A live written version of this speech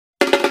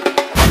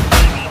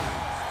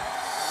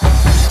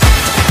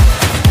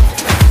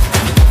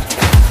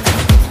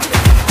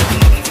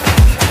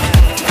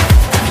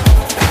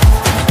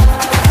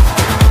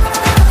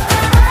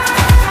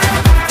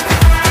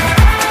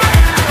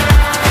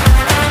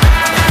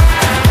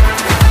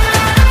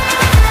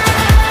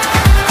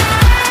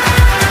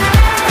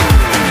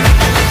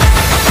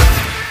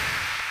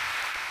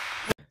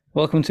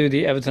Welcome to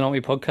the Everton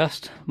Army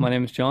podcast. My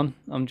name is John.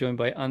 I'm joined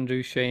by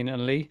Andrew, Shane,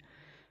 and Lee,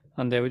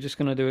 and we're just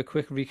going to do a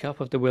quick recap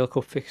of the World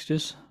Cup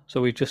fixtures.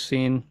 So we've just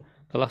seen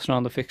the last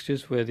round of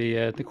fixtures, where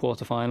the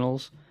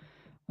quarterfinals.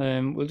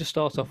 We'll just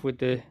start off with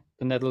the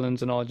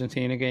Netherlands and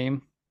Argentina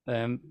game.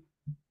 The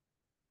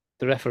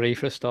referee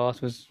for a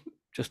start was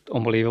just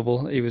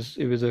unbelievable. He was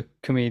a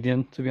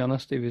comedian, to be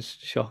honest. He was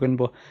shocking.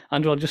 But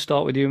Andrew, I'll just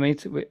start with you,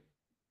 mate.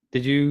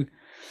 Did you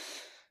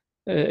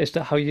is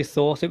that how you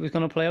thought it was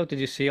going to play out? Did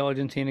you see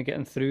Argentina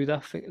getting through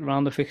that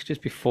round of fixtures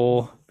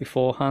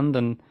beforehand,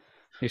 and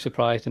are you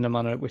surprised in the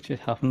manner at which it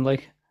happened?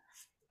 Like,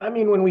 I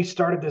mean, when we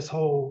started this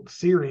whole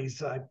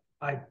series,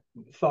 I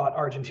thought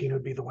Argentina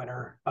would be the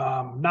winner.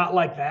 Not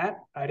like that.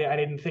 I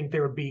didn't think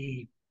there would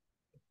be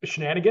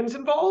shenanigans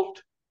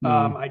involved.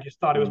 mm, I just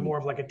thought it was more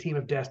of like a team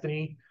of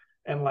destiny.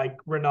 And like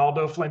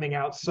Ronaldo flaming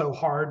out so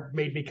hard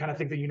made me kind of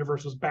think the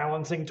universe was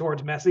balancing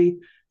towards Messi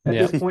at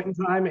yeah, this point in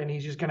time. And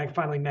he's just going to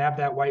finally nab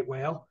that white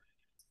whale.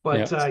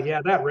 yeah, But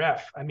yeah, that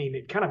ref, I mean,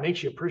 it kind of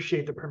makes you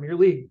appreciate the Premier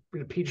League, the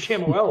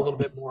PGMOL a little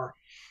bit more,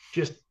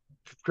 just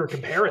for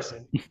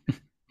comparison.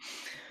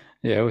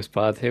 yeah. It was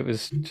bad. It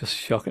was just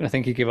shocking. I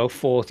think he gave out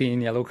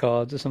 14 yellow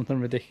cards or something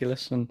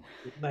ridiculous, and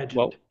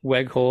Legend.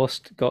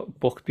 Weghorst got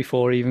booked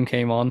before he even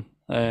came on,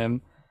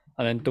 and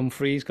then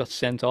Dumfries got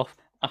sent off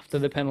after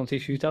the penalty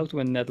shootout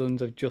when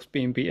Netherlands have just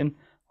been beaten.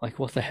 Like,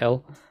 what the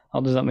hell?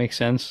 How does that make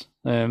sense?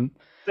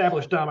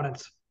 Established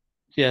dominance.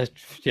 Yeah,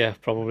 yeah,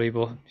 probably,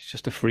 but he's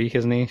just a freak,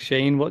 isn't he?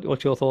 Shane,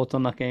 what's your thoughts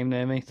on that game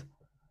there, mate?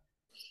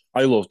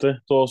 I loved it.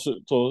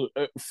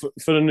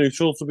 For a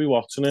neutral to be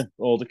watching it,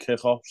 all the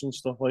kick-offs and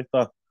stuff like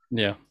that.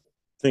 Yeah,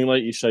 I think,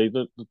 like you say,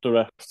 the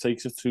ref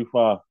takes it too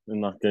far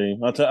in that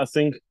game. I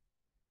think,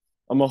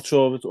 I'm not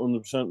sure if it's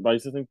 100%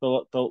 right. I think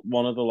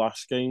one of the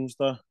last games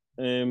that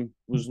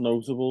was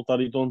notable that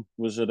he done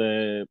was at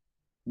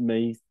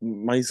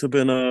might have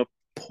been a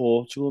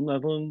Portugal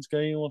Netherlands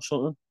game or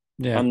something.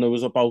 yeah, And there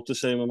was about the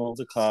same amount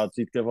of cards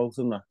he'd give out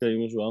in that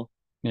game as well.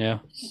 yeah.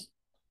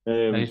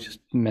 And Um, he's just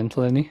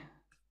mental, isn't he?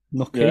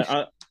 Yeah,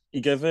 Nutcase.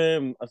 he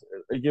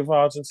gave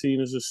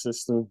Argentina's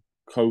assistant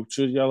coach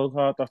a yellow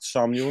card. That's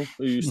Samuel,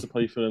 who used to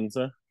play for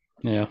Inter.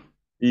 Yeah,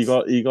 He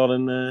got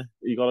in there.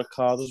 He got a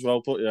card as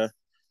well. But yeah,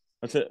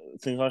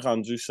 think like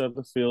Andrew said,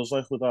 it feels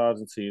like with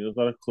Argentina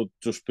that it could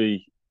just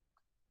be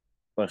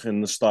like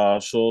in the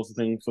stars sort of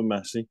thing for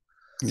Messi.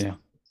 yeah.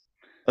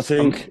 I Um,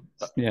 think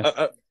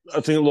yeah, I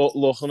think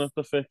looking at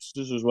the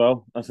fixtures as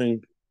well. I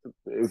think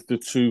if the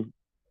two,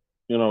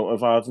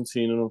 if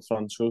Argentina and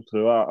France go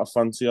through, I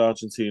fancy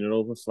Argentina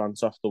over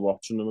France after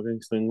watching them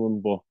against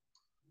England. But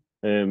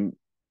um,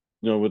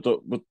 with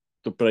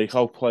the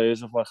breakout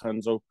players of like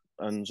Enzo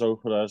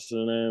Perez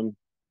and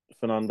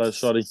Fernandez,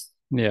 sorry,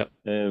 yeah,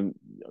 um,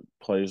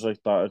 players like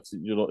that,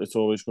 it's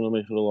always going to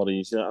make it a lot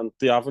easier. And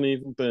they haven't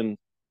even been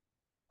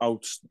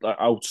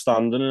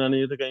outstanding in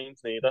any of the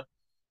games neither.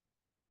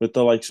 With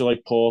the likes of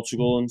like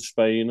Portugal and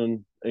Spain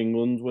and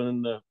England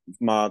winning the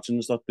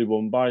margins that they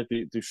won by,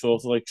 they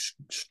sort of like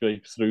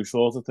scrape through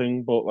sort of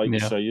thing. But like you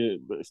yeah, say, you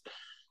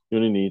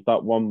only need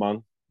that one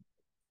man.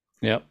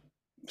 yeah.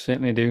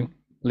 Certainly do.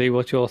 Lee,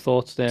 what's your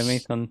thoughts there,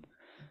 mate? And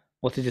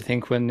what did you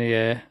think when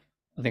I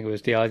think it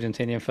was the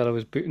Argentinian fellow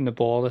was booting the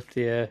ball at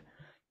the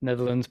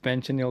Netherlands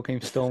bench and they all came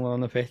storming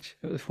on the pitch?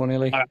 It was funny,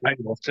 like, I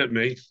loved it,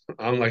 mate.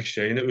 I'm like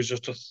Shane. It was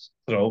just a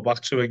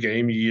throwback to a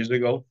game years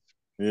ago.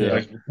 yeah,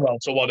 Yeah, Well,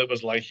 to what it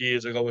was like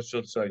years ago, I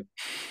should say.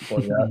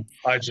 But yeah,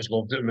 I just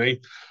loved it,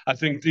 mate. I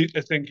think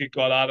it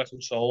got out of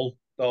control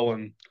though,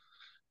 and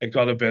it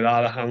got a bit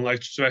out of hand.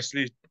 Like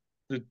especially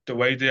the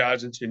way the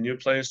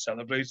Argentinian players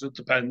celebrated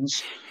the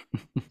pens.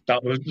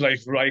 That was like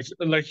right,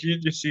 like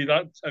you see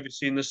that. Have you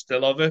seen the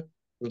still of it?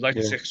 There's like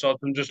yeah. six of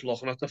them just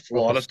looking at the Proper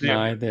floor at the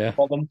snide, yeah,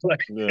 of them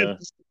yeah. playing.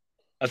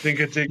 I think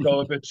it did go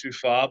a bit too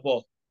far,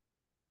 but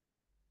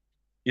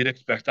you'd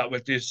expect that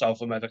with these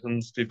South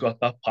Americans. They've got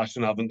that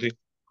passion, haven't they?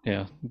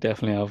 yeah,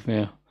 definitely have,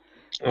 yeah.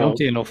 I don't Oh,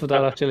 see enough of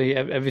that actually.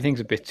 Everything's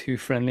a bit too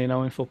friendly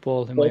now in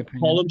football, in my well,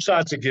 opinion. Holland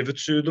tried to give it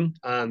to them,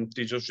 and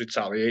they just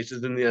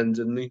retaliated in the end,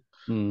 didn't they?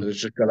 Mm, And it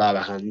just got out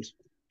of hand.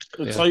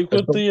 It's yeah, like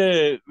with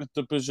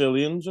the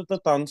Brazilians with the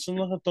dancing.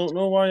 Like I don't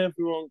know why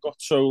everyone got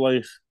so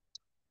like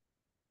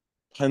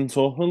pent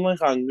up and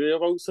like angry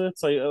about it.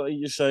 It's like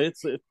you say,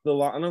 it's the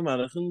Latin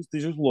Americans. They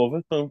just love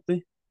it, don't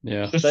they?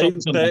 yeah, There's They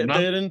something they on that.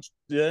 they're in,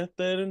 yeah,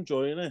 they're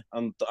enjoying it,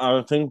 and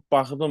I think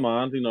back of the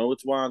mind,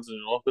 it's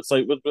winding up. It's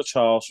like with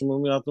Charleston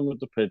when we had them with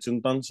the pigeon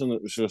dancing.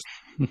 It was just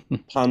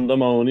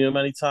pandemonium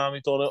anytime he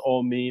done it.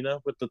 Or Mina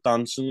with the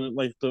dancing,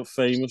 like the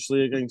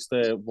famously against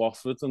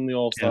Watford, and they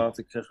all Yeah.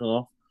 started kicking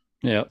off.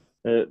 yeah.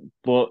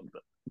 But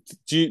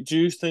do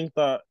you think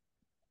that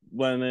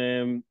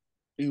when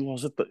who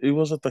was it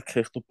that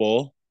kicked the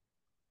ball?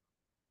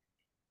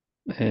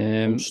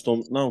 I'm Um,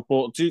 stumped now.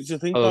 But do you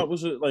think oh, that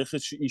was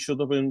he should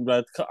have been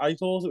red? I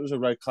thought it was a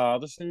red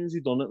card as soon as he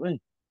done it,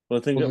 mate. But I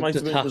think well, it might the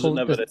have been because it tackle,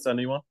 never hit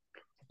anyone.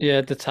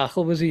 yeah, the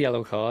tackle was a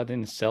yellow card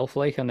in itself,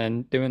 like, and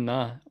then doing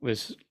that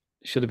was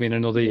should have been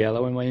another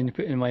yellow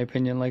in my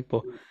opinion, like,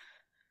 but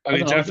And I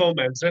he don't know. definitely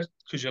meant it,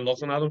 because you're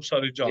looking at him,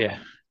 sorry, John. Yeah,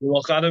 You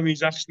look at him,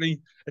 he's actually,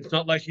 it's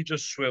not like he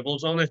just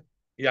swivels on it.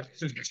 He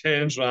actually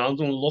turns around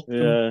and looks and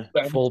Yeah,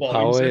 then full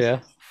volleys power. it Yeah,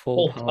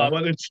 full full power.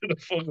 power into the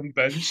fucking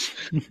bench.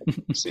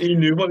 He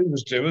knew what he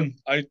was doing.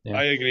 Yeah.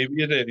 I agree with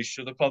you there. He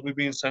should have probably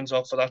been sent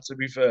off for that, to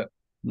be fair.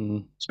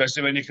 Mm.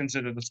 Especially when you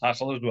consider the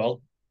tackle as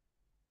well.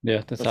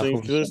 Yeah, the I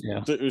think tackles.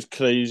 Yeah, it was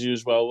crazy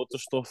as well with the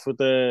stuff with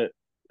the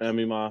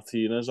Emi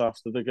Martinez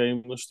after the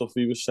game, the stuff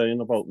he was saying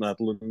about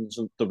Netherlands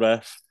and the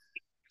ref,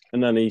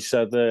 and then he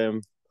said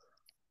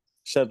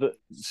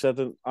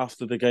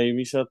after the game,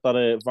 he said that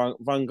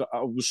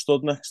I was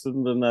stood next to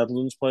the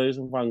Netherlands players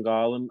and Van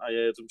Gaal, and I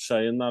heard him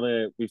saying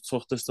that we've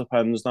took this to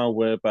pens now,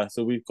 we're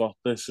better, we've got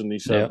this, and he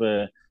said,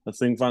 yeah. I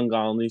think Van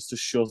Gaal needs to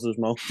shut his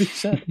mouth, he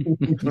said.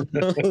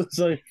 It's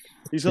like,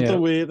 he's got Yeah.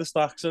 the weirdest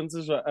accent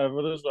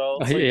ever as well.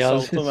 It's He like has.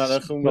 South It's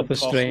American with proper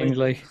Cockney. strange.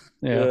 Like,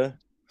 yeah, Yeah.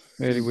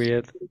 really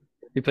weird.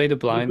 He played a The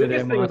blinder there,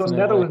 biggest thing with those Martinez.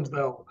 Like, Netherlands,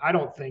 though, I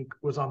don't think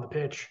was on the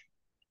pitch.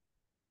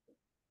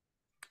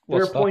 They're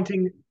what's that?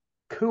 appointing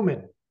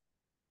Koeman.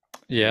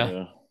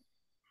 Yeah,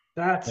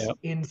 That's yeah.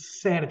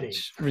 insanity.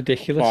 It's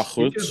ridiculous.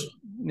 Backwards. Just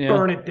Yeah,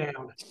 burn it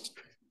down.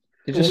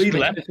 they just he switched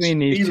left. between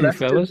these He two left,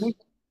 fellas. didn't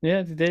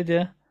Yeah, they did.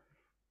 Yeah,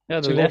 yeah.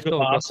 They To go left to or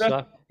got Barca.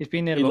 sacked. He's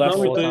been there He about left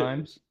four the-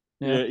 times.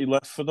 Yeah, He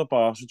left for the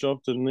Barca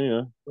job, didn't he?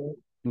 Yeah.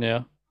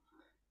 yeah.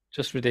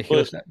 Just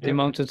ridiculous. But- The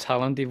amount of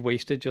talent they've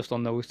wasted just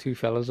on those two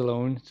fellas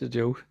alone. It's a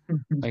joke.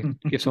 Like,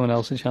 give someone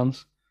else a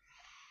chance.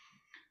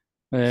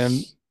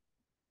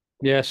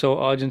 Yeah, so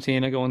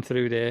Argentina going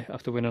through there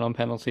after winning on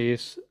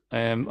penalties.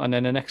 And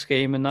then the next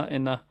game in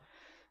that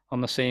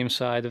on the same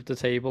side of the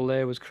table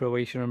there was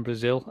Croatia and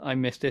Brazil. I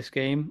missed this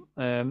game.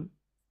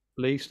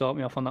 Lee, start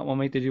me off on that one,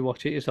 mate. Did you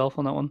watch it yourself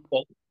on that one?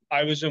 Well,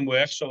 I was in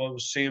work, so I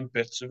was seeing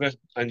bits of it,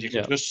 and you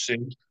Yeah. could just see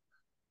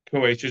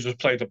Croatia just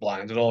played the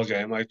blinded all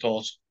game. I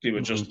thought they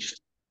were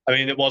just. I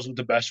mean, it wasn't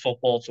the best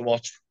football to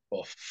watch,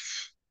 but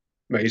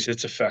mate,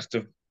 it's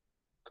effective.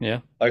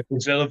 Yeah. Like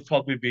Brazil have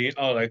probably been.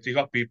 Oh, like they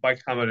got beat by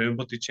Cameroon,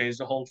 but they changed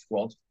the whole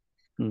squad.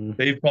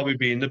 They've probably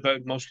been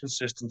the most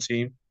consistent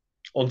team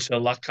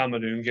until that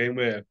Cameroon game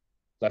where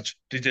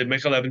they did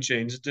make 11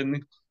 changes, didn't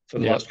they, for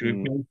the last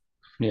group game?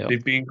 Yeah.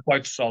 They've been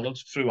quite solid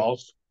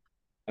throughout,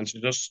 and to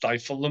just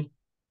stifle them,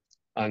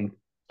 and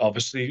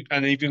obviously,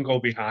 and even go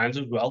behind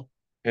as well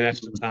in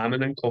extra time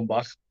and then come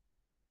back.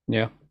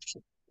 Yeah.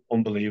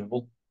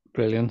 Unbelievable.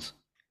 Brilliant.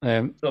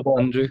 So,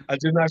 Andrew? I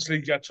didn't actually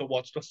get to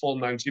watch the full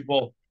 90,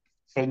 but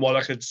from what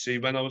I could see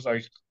when I was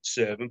like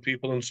serving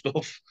people and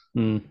stuff,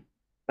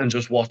 and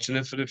just watching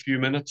it for a few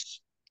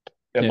minutes,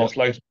 it looked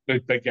like the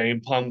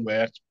game plan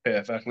worked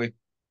perfectly.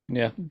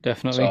 Yeah,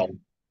 definitely. So,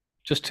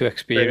 just too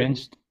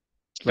experienced.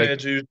 Fair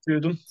to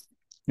them.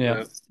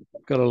 Yeah,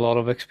 got a lot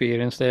of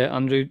experience there.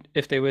 Andrew,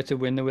 if they were to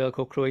win the World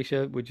Cup,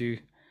 Croatia, would you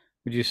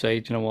say,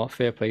 do you know what,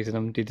 fair play to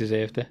them, they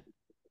deserved it?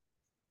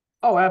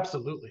 Oh,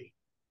 absolutely.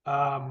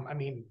 I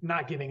mean,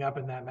 not giving up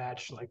in that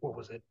match, like what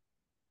was it,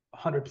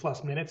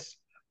 100+ minutes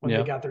when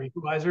they got their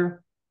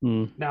equalizer.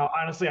 Now,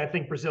 honestly, I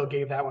think Brazil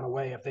gave that one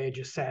away. If they had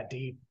just sat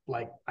deep,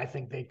 like I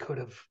think they could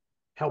have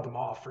held them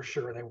off for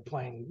sure. They were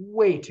playing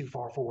way too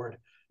far forward.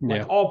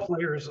 Like all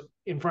players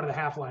in front of the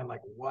half line,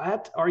 like,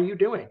 what are you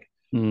doing?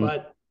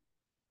 But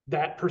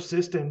that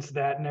persistence,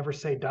 that never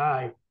say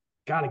die,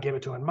 gotta give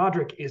it to him.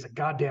 Modric is a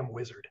goddamn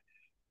wizard.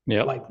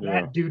 Yeah, like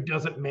that dude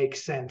doesn't make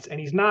sense, and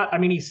he's not. I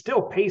mean, he's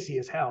still pacey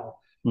as hell,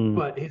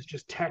 but his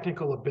just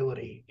technical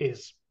ability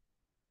is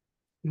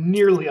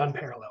nearly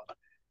unparalleled.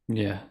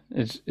 Yeah,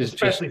 it's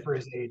especially just, for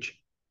his age.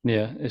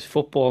 Yeah, his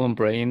football and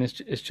brain is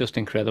just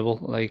incredible.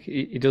 Like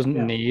he doesn't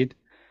need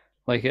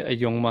like a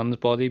young man's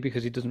body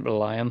because he doesn't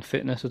rely on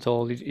fitness at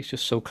all. He's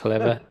just so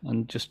clever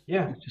and just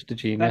a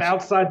genius. That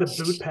outside the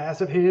boot pass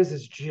of his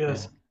is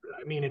just.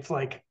 I mean, it's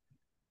like,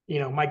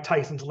 Mike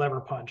Tyson's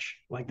lever punch.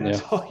 Like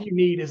that's all you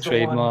need is the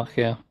trademark.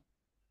 one.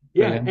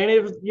 Yeah, and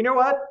it was, you know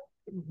what?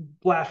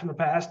 Blast from the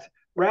past.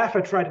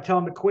 Rafa tried to tell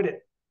him to quit it.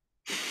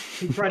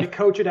 He tried to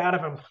coach it out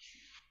of him.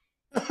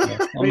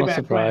 I'm not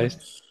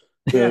surprised.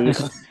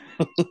 Just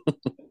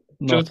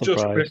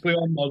quickly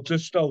on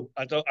Modric though,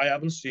 I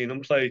haven't seen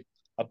him play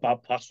a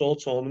bad pass all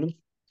tournament,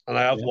 and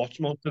I have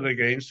watched most of the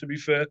games. To be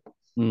fair,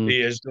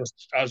 he is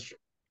just, as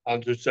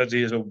Andrew said,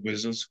 he is a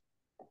wizard.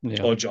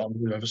 Or John,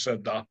 whoever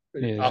said that,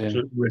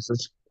 absolute wizard.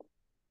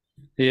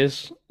 He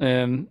is.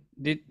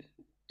 They've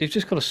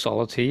just got a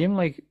solid team.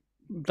 Like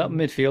that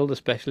midfield,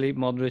 especially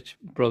Modric,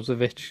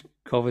 Brozovic,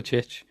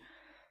 Kovacic,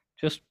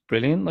 just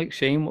brilliant. Like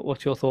Shane,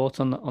 what's your thoughts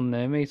on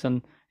their mate?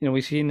 And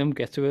we've seen them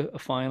get to a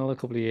final a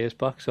couple of years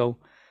back, so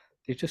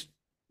they just.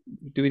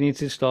 Do we need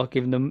to start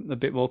giving them a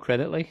bit more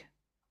credit? Like,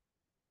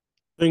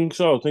 I think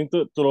so. I think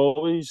that they're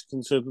always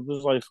considered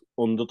as like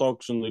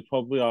underdogs, and they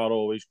probably are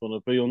always going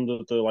to be under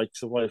the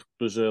likes of like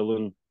Brazil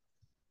and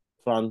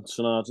France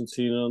and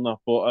Argentina and that.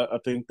 But I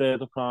think they're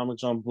the prime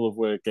example of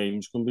where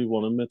games can be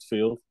won in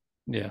midfield.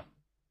 Yeah.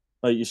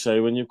 Like you say,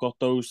 when you've got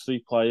those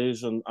three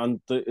players, and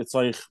it's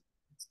like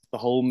the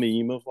whole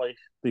meme of like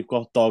they've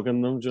got dog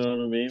in them. Do you know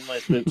what I mean?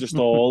 Like they're just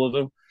all of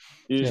them.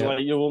 Like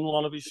you wouldn't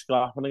want to be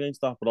scrapping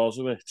against that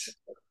Brozovic.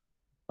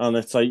 And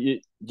it's like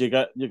you're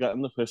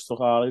getting the piss took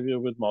out of you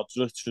with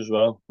Modric as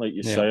well. Like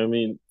you say, I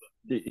mean,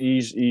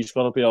 he's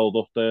got to be held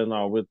up there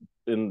now with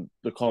in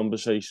the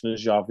conversation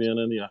as Xavi and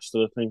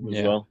Iniesta, I think,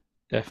 as well.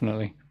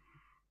 Definitely.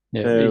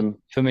 Yeah,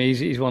 for me,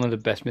 he's one of the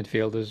best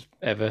midfielders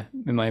ever,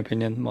 in my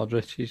opinion.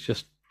 Modric,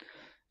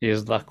 he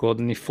is that good,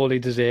 and he fully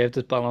deserved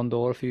his Ballon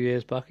d'Or a few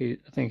years back. I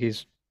think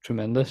he's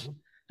tremendous, and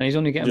he's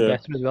only getting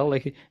better as well.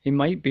 Like he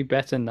might be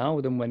better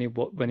now than when he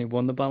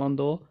won the Ballon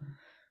d'Or,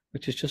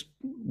 which is just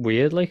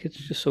weird. Like it's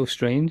just so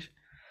strange.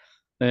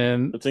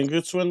 I think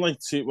it's when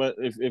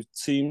if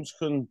teams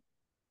can,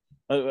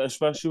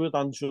 especially with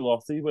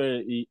Ancelotti,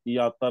 where he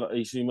had that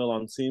AC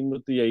Milan team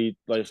with the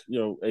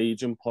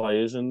aging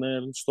players in there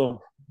and stuff.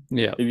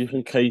 Yeah, if you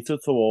can cater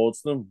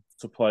towards them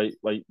to play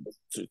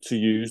to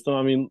use them.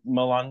 I mean,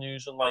 Milan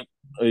using like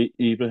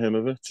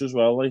Ibrahimovic as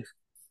well. Like,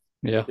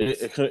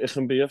 it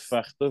can be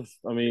effective.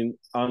 I mean,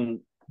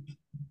 and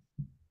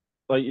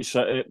like you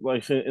said,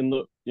 like in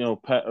the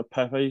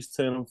Pepe's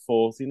turning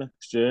 40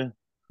 next year.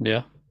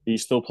 Yeah,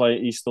 he's still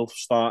playing. He's still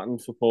starting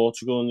for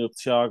Portugal, and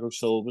Thiago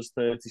Silva's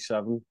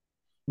 37.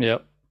 Yeah,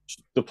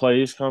 the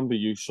players can be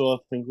useful. I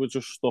think we're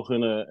just stuck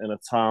in a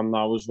time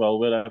now as well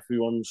where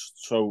everyone's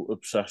so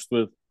obsessed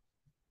with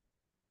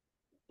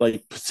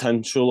like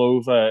potential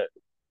over,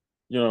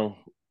 I mean,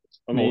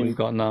 what we've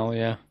got now,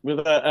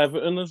 with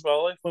Everton as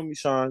well. Like when we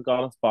signed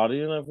Gareth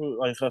Barry and everything,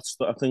 like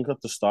I think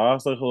at the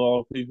start, like a lot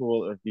of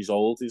people, like he's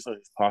old, he's like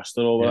past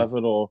it or whatever,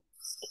 or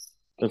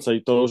it's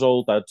like those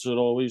old heads are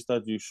always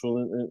dead useful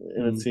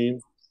in a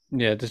team.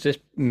 Yeah, there's this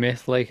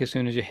myth like as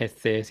soon as you hit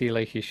 30,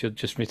 like you should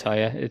just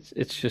retire.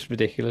 It's just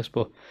ridiculous.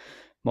 But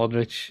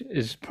Modric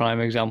is prime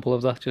example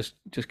of that. Just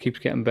keeps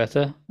getting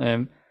better.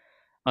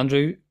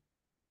 Andrew,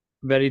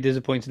 very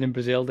disappointed in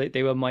Brazil.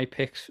 They were my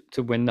picks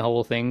to win the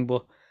whole thing,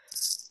 but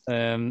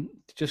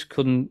just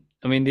couldn't.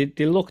 I mean,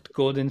 they looked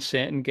good in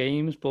certain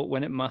games, but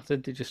when it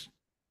mattered, they just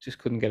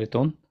couldn't get it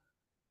done.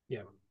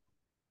 Yeah.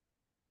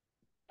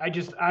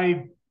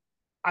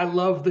 I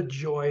love the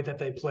joy that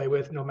they play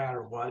with no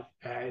matter what.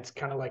 It's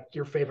kind of like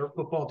your favorite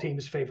football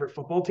team's favorite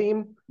football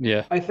team.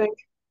 Yeah. I think.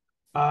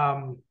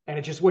 And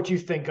it's just what you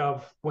think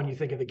of when you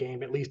think of the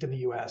game, at least in the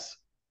US.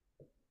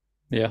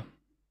 Yeah.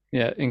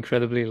 Yeah.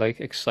 Incredibly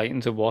like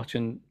exciting to watch,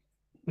 and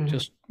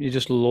you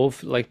just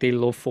love, like they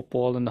love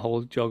football, and the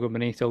whole Jogo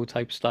Bonito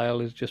type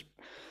style is just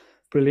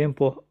brilliant.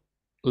 But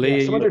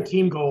Lee, some of their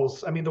team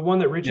goals. I mean, the one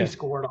that Richie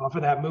scored off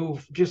of that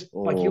move, just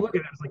like you look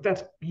at it, it's like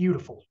that's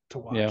beautiful to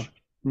watch. Yeah,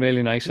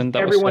 really nice. And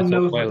that everyone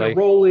knows what their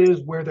role is,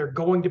 where they're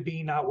going to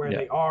be, not where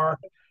they are.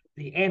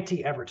 The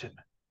anti-Everton.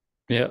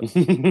 Yeah,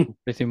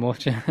 pretty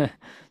much.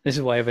 This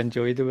is why I've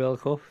enjoyed the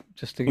World Cup,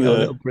 just to get a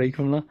little break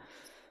from that.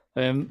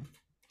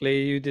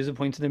 Lee, are you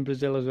disappointed in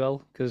Brazil as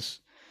well?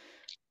 Because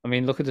I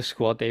mean, look at the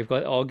squad. They've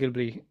got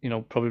arguably,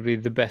 probably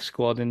the best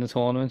squad in the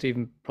tournament,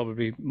 even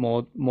probably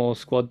more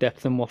squad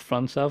depth than what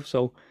France have.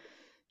 So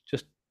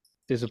just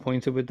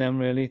disappointed with them,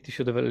 really. They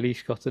should have at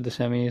least got to the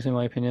semis, in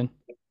my opinion.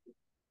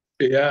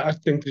 Yeah, I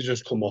think they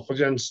just come up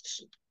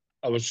against.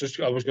 I was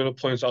going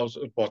to point out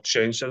what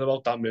Shane said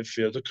about that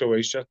midfielder,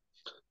 Croatia.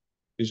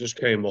 He just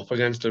came up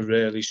against a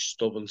really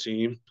stubborn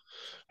team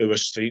who were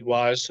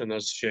streetwise, and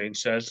as Shane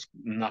says,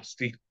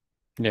 nasty.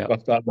 Yeah.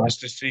 Got that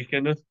nasty streak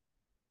in it.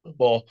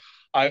 But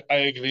I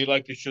agree,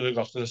 like they should have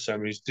got to the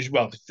semis. They should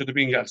have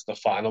been getting to the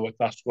final with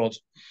that squad.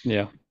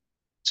 Yeah.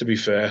 To be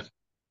fair.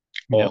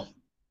 Yeah.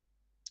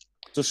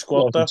 The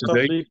squad that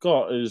they've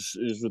got is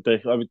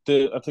ridiculous. I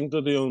mean, I think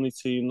they're the only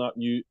team that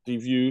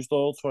they've used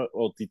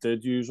they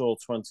did use all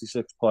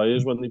 26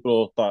 players when they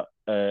brought that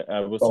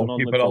Everton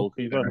on the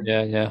goalkeeper.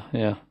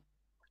 Yeah.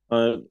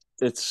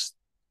 It's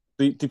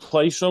they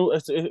play so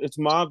it's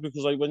mad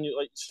because like when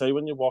you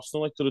when you're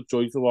watching, like, they're a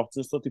joy to watch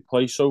and stuff. They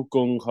play so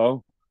gung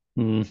ho.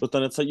 But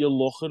then it's like you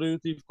look at who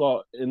they've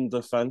got in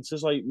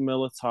defences, like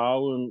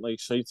Militao and like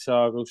say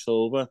Thiago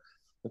Silva.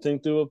 I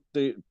think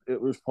it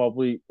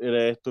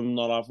hurt them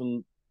not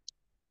having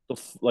the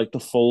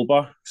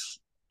fullbacks,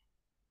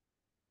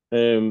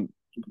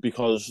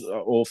 because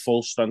or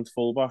full strength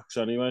fullbacks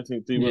anyway. I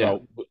think they were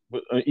out,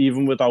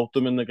 even without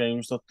them in the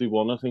games that they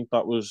won. I think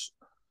that was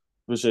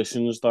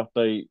positions that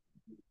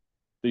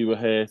they were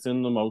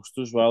hurting the most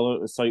as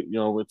well. It's like,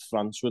 with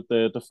France with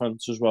their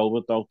defence as well,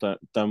 without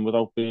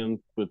being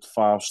with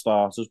 5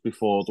 starters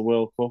before the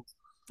World Cup.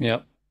 Yeah.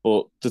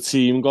 But the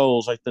team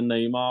goals, like the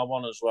Neymar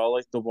one as well,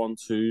 like the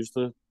 1-2s,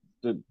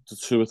 the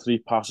 2 or 3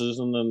 passes,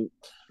 and then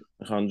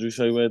like Andrew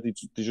say, where they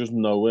just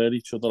know where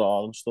each other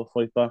are and stuff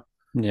like that.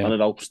 Yeah. And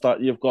it helps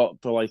that you've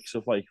got the likes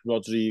of like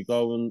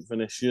Rodrigo and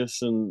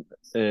Vinicius and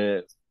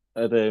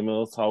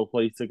Militao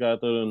play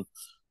together, and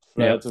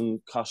Fred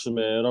and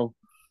Casemiro.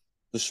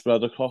 The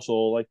spread across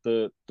all like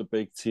the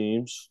big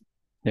teams.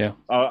 Yeah.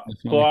 But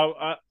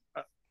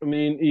I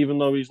mean, even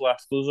though he's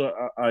left us,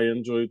 I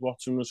enjoyed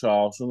watching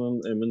Richarlison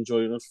and him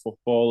enjoying his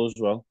football as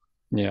well.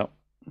 Yeah.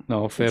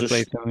 No, fair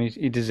play to him.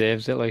 He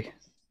deserves it. Like.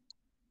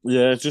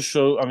 Yeah, it just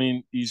show. I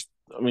mean,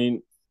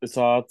 it's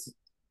hard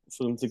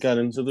for him to get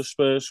into the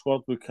Spurs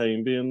squad with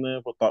Kane being there,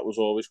 but that was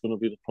always going to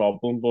be the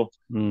problem. But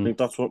I think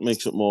that's what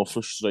makes it more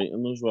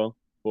frustrating as well.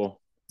 But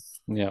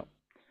yeah,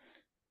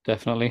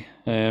 definitely.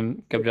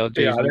 Gabriel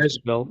Jesus as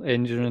well,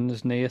 injuring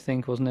his knee, I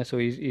think, wasn't it? So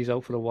he's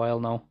out for a while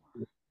now.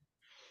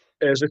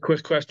 Here's a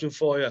quick question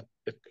for you.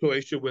 If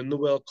Croatia win the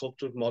World Cup,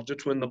 does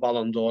Modric win the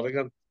Ballon d'Or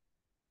again?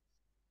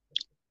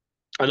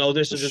 I know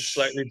this is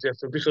slightly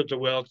different because the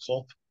World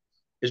Cup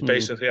is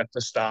basically at the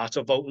start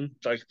of voting,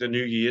 like the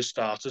new year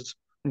started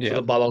for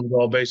the Ballon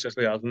d'Or,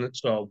 basically, hasn't it?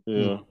 So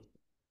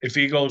if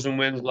he goes and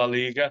wins La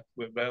Liga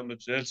with Real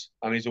Madrid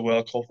and he's a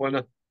World Cup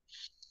winner,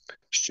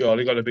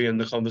 surely got to be in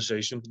the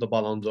conversation for the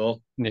Ballon d'Or.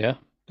 Yeah,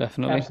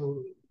 definitely.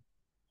 Absolutely.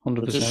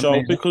 100%. It's a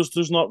show because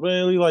there's not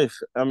really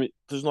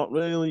there's not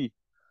really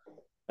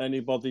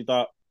anybody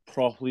that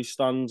properly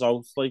stands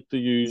out like there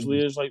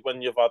usually is. Like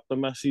when you've had the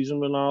Messis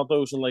and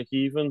Ronaldos, and like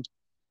even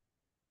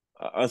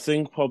I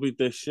think probably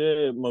this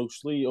year,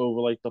 mostly over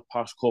like the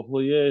past couple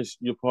of years,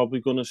 you're probably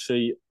going to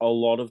see a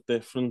lot of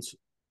different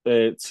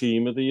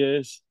team of the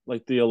years,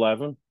 like the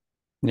 11.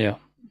 Yeah.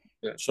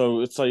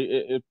 So it's like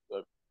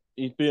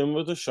he'd be in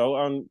with the show,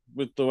 and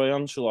with the way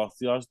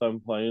Ancelotti has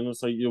them playing,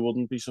 it's like you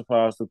wouldn't be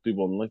surprised if they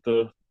won like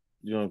the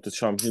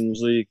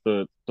Champions League,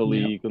 the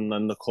league, and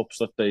then the cups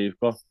that they've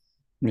got.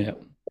 Yeah,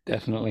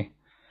 definitely,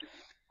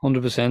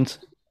 100%.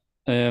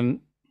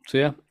 So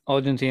yeah,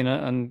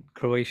 Argentina and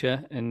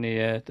Croatia in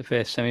the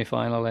first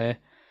semi-final there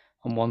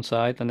on one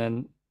side, and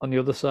then on the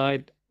other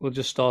side, we'll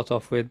just start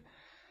off with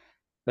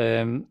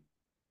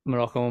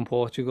Morocco and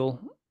Portugal,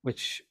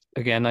 which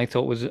again I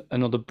thought was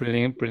another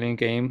brilliant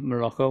game.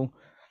 Morocco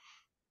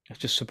have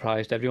just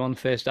surprised everyone.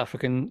 First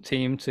African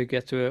team to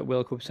get to a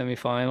World Cup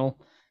semi-final,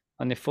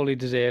 and they fully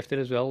deserved it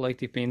as well. Like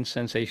they've been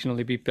sensational.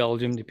 They beat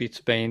Belgium, they beat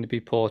Spain, they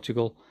beat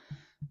Portugal.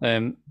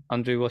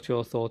 Andrew, what's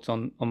your thoughts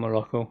on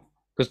Morocco?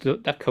 Because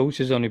that coach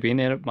has only been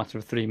there a matter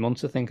of 3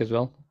 months, I think, as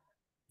well.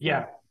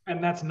 Yeah,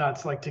 and that's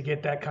nuts. Like to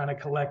get that kind of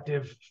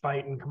collective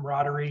fight and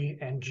camaraderie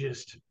and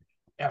just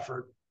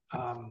effort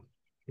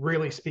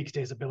really speaks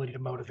to his ability to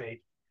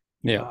motivate.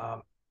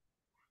 Yeah.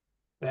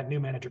 That new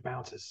manager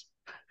bounces.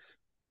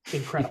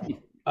 Incredible.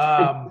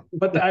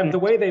 But the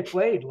way they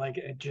played, like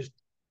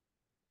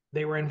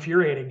they were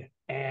infuriating,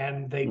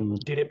 and they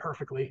did it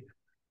perfectly.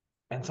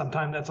 And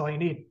sometimes that's all you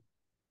need.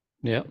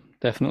 Yeah,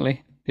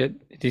 definitely. Yeah,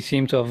 they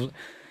seem to have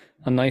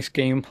a nice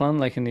game plan,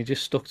 like, and they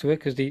just stuck to it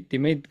because they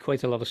made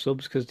quite a lot of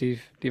subs because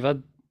they've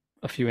had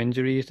a few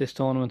injuries this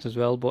tournament as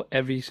well. But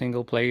every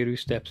single player who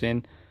steps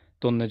in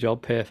done the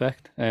job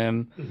perfect.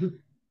 You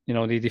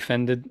know, they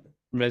defended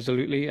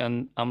resolutely,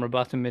 and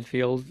Amrabat in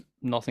midfield,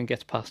 nothing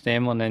gets past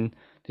him, and then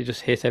they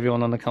just hit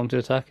everyone on the counter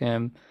attack.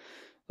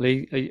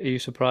 Lee, are you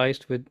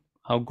surprised with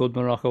how good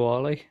Morocco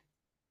are? Like,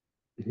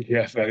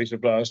 yeah, very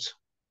surprised.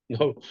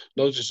 No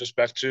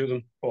disrespect to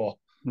them, but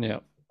yeah.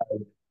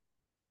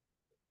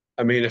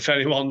 I mean, if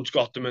anyone's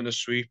got them in a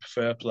sweep,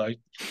 fair play.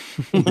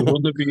 you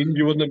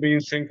wouldn't have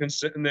been thinking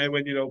sitting there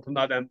when you open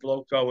that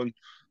envelope going,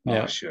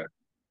 oh shit,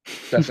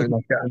 definitely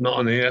not getting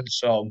nothing here.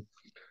 So,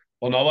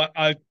 well, no,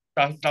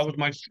 that was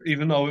my,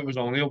 even though it was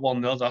only a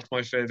 1-0, that's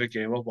my favourite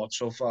game I've watched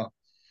so far.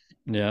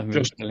 Yeah,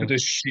 just for the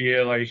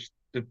sheer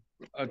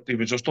they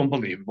were just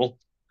unbelievable.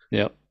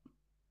 Yeah.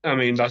 I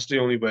mean, that's the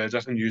only words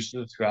I can use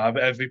to describe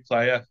it. Every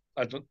player,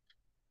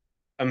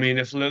 I mean,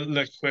 if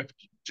L'Equipe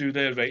do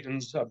their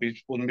ratings,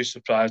 wouldn't be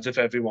surprised if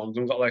every one of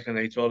them got like an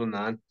 8 or a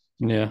 9.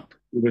 Yeah.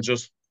 They were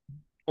just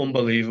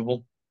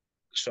unbelievable.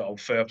 So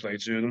fair play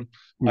to them.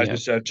 As you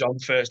said, John,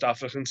 first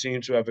African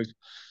team to ever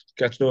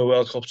get to a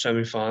World Cup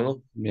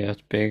semi-final. Yeah,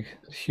 it's big.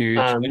 It's huge.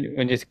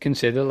 When you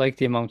consider like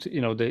the amount,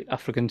 the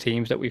African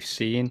teams that we've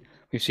seen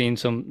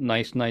some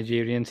nice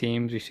Nigerian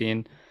teams. We've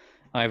seen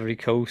Ivory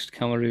Coast,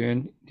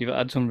 Cameroon. You've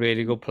had some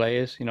really good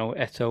players,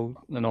 Eto'o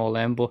and all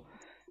them, but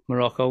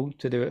Morocco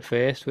to do it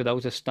first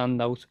without a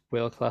standout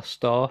world-class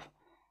star,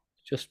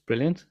 just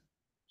brilliant.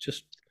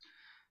 Just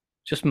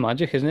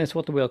magic, isn't it? It's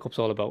what the World Cup's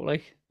all about.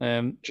 Like, do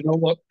you know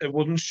what? It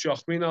wouldn't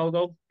shock me now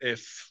though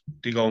if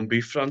they go and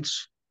beat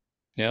France.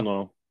 Yeah.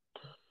 No.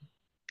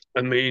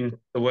 I mean,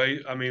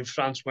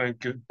 France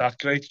went that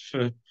great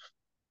for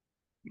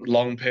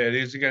long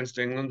periods against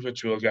England,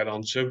 which we'll get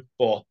onto.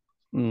 But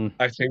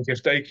I think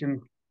if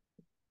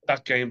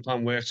that game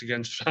plan works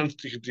against France,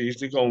 they could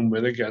easily go and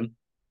win again.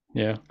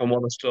 Yeah. And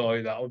what a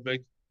story that would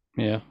be.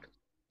 Yeah,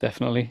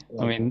 definitely.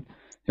 Yeah. I mean,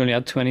 you only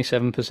had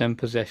 27%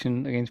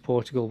 possession against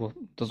Portugal, but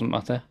it doesn't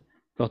matter.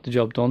 Got the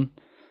job done.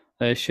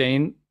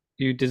 Shane,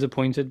 you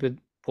disappointed with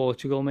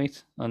Portugal,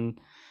 mate? And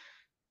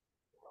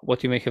what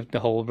do you make of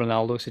the whole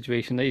Ronaldo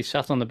situation? That he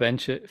sat on the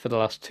bench for the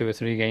last 2 or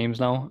 3 games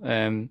now.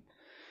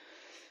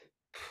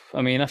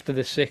 I mean, after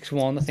the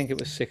 6-1, I think it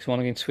was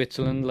 6-1 against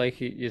Switzerland, like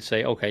you'd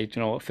say, okay, do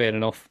you know what, fair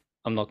enough.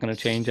 I'm not going to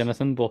change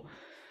anything, but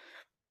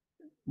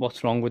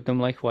what's wrong with them?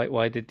 Like,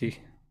 why did they,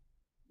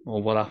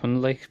 or what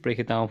happened? Like, break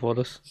it down for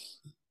us.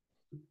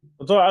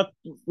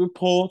 With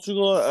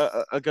Portugal,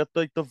 I get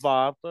like the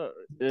vibe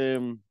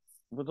that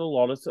with a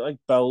lot of like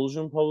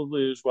Belgium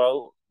probably as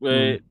well,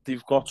 where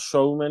they've got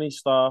so many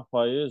star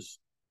players,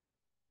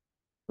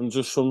 and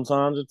just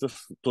sometimes it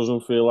just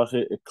doesn't feel like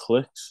it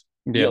clicks.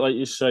 Yeah, like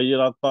you say, you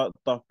had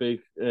that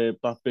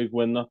big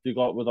win that they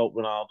got without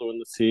Ronaldo in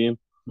the team.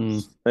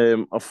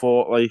 I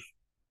thought, like,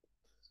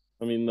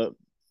 I mean, that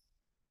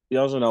he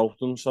hasn't helped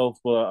himself,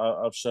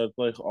 but I've said,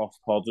 like, off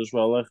pod as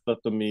well, like,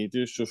 that the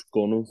media's just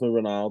gunning for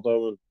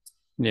Ronaldo,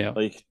 and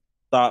like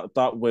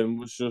that win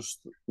was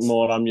just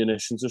more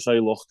ammunition to say,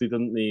 look, they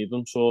didn't need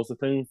him, sort of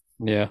thing.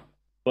 Yeah.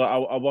 But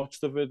I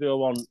watched the video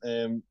on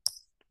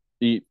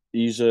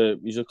he's a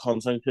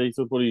content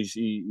creator, but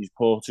he's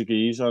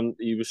Portuguese, and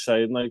he was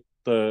saying like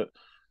the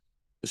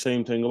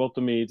same thing about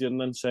the media,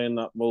 and then saying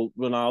that, well,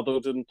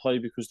 Ronaldo didn't play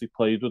because they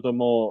played with a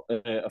more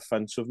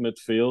offensive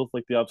midfield.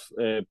 Like they had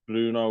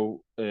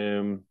Bruno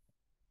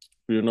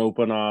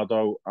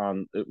Bernardo,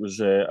 and it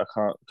was I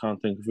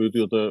can't think of who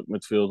the other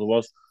midfielder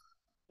was,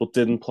 but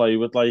didn't play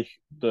with like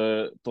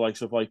the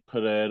likes of like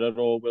Pereira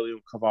or William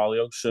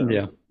Carvalho sitting.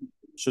 Yeah.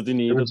 So they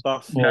needed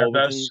that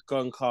forward in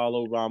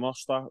Goncalo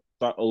Ramos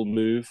that'll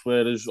move.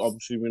 Whereas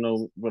obviously we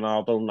know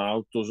Ronaldo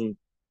now doesn't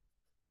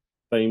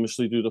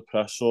famously do the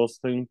press sort of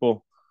thing, but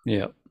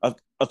I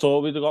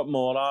thought we'd have got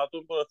more out of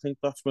him, but I think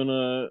that's been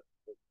the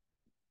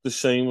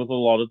same with a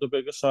lot of the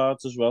bigger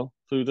sides as well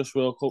through this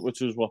World Cup,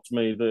 which is what's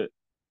made it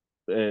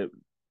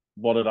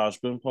what it has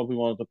been. Probably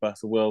one of the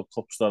better World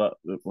Cups one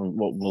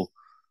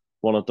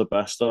of the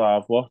best that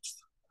I've watched.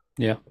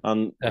 Yeah,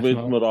 and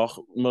definitely. With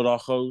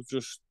Morocco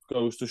just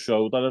goes to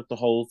show that if the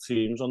whole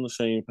team's on the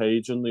same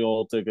page and they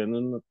all dig in,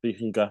 and they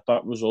can get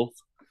that result.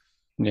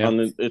 Yeah.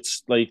 And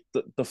it's like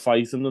the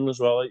fight in them as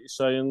well, like you're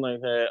saying. Like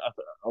I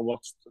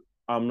watched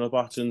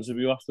Amrabat's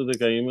interview after the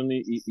game, and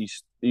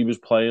he was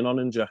playing on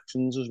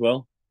injections as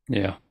well.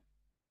 Yeah.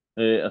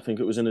 I think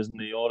it was in his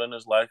knee or in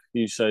his leg.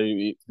 He said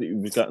he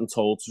was getting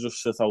told to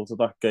just sit out of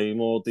that game,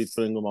 or they'd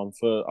bring him on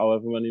for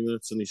however many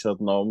minutes, and he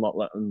said, "No, I'm not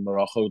letting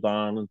Morocco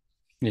down." And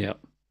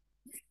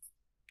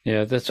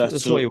yeah, that's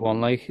what you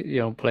want. Like, you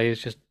know,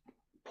 players just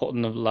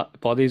putting the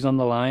bodies on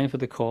the line for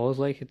the cause.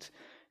 Like,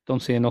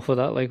 don't see enough of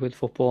that. Like with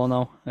football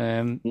now.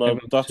 No,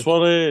 that's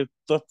what.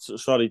 That's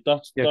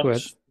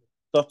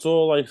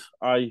all. Like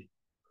I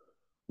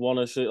want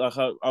to see. Like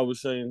I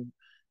was saying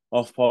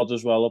off pod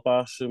as well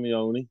about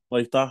Simeone.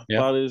 Like that.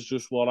 Yeah. That is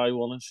just what I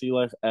want to see.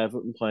 Like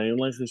Everton playing.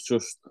 Like it's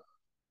just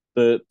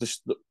why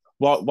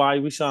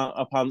we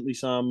apparently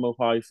signed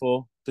Mopai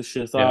for the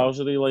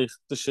shithousery. Like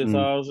the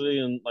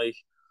shithousery and like.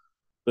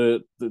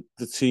 The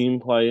team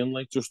playing,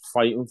 like just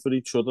fighting for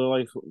each other,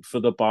 like for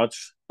the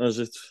badge, as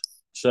it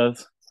said.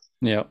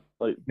 Yeah,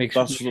 like makes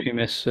me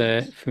miss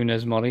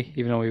Funes Mori,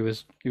 even though he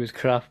was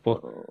crap,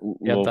 but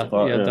he had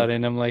that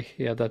in him, like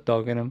he had that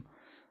dog in him.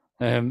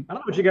 I don't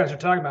know what you guys are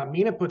talking about.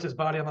 Mina puts his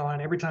body on the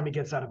line every time he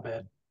gets out of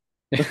bed.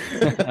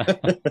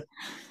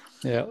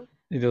 Yeah,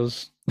 he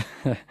does.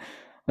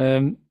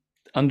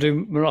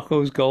 Andrew,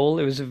 Morocco's goal,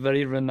 it was a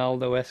very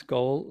Ronaldo-esque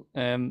goal.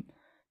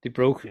 They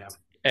broke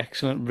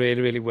excellent,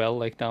 really, really well,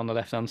 like down the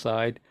left-hand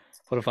side,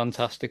 put a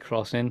fantastic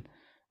cross in,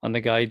 and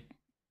the guy,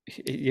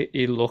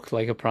 he looked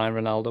like a prime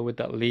Ronaldo with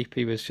that leap.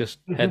 He was just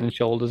head and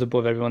shoulders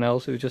above everyone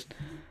else. It was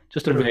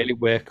just a really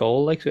work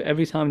goal. Like, so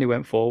every time they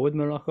went forward,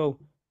 Morocco,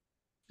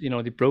 you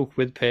know, they broke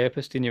with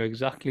purpose. They knew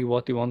exactly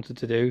what they wanted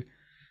to do,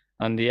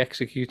 and they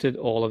executed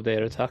all of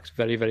their attacks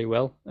very, very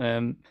well.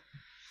 I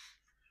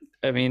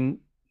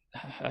mean,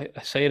 I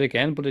say it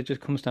again, but it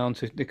just comes down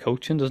to the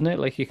coaching, doesn't it?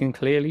 Like, you can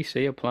clearly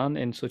see a plan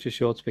in such a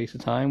short space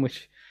of time,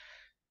 which,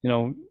 you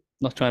know,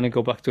 not trying to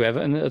go back to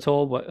Everton at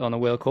all, but on a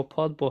World Cup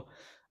pod, but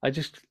I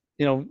just,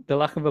 you know, the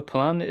lack of a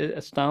plan, it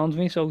astounds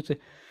me. So to,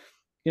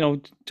 you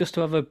know, just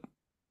to have a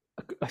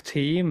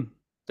team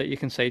that you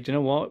can say, do you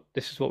know what,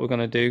 this is what we're going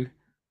to do,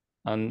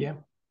 and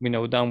we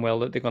know damn well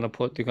that they've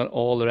got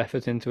all their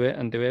effort into it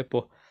and do it,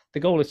 but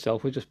the goal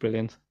itself was just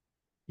brilliant.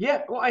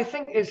 Yeah, well, I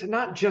think it's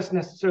not just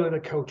necessarily the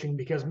coaching,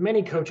 because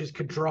many coaches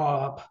could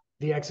draw up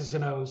the X's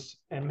and O's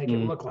and make it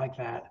look like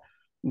that.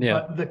 Yeah.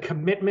 But the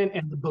commitment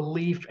and the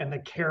belief and the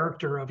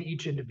character of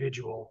each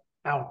individual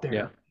out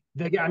there.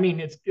 Yeah. I mean,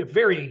 it's a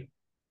very,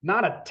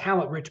 not a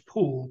talent-rich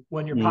pool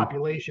when your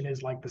population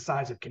is like the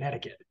size of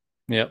Connecticut.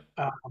 Yeah.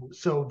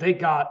 So they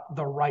got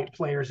the right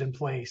players in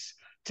place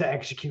to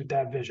execute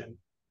that vision.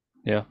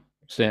 Yeah,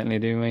 certainly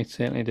do, mate.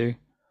 Certainly do.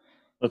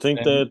 I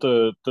think they're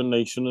the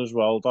nation as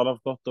well that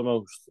have got the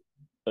most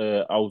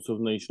out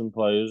of nation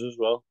players as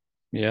well.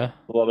 Yeah.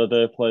 A lot of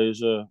their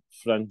players are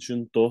French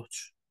and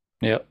Dutch.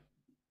 Yeah.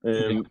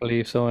 I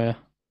believe so, yeah.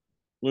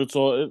 It's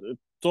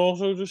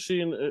also just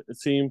seeing a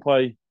team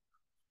play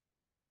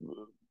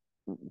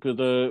with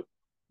a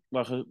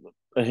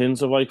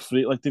hint of like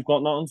free, like they've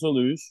got nothing to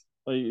lose.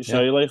 Like you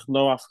say, like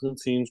no African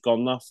team's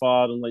gone that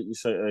far, and like you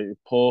say,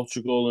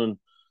 Portugal and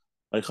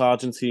like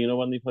Argentina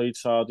when they played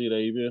Saudi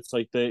Arabia, it's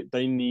like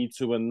they need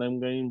to win them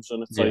games,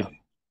 and it's like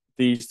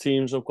these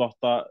teams have got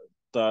that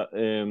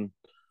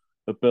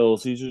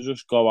ability to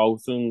just go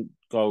out and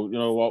go, you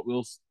know what,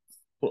 we'll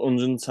put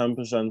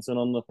 110% in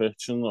on the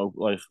pitch and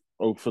like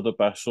hope for the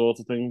best sort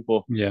of thing.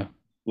 But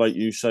like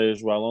you say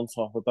as well, on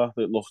top of that,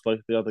 it looked like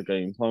they had a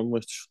game plan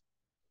which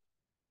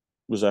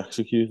was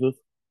executed.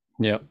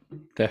 Yeah,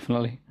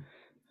 definitely.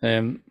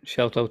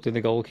 Shout out to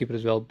the goalkeeper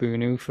as well,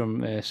 Bunu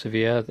from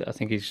Sevilla. I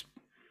think he's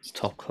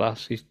top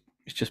class. He's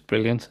just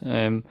brilliant.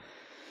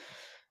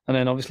 And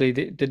then obviously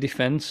the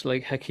defense,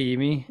 like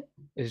Hakimi,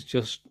 is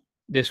just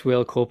this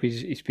World Cup.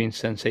 He's been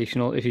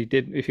sensational.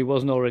 If he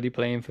wasn't already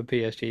playing for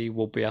PSG, he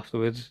would be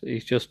afterwards.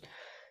 He's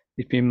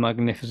been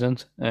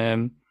magnificent.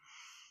 And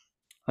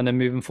then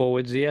moving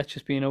forward, Ziyech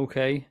has been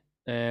okay.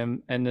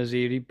 And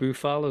Naziri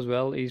Boufal as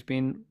well. He's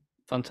been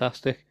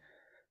fantastic.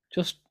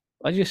 Just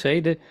as you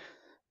say,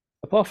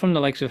 apart from the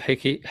likes of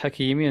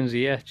Hakimi and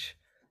Ziyech,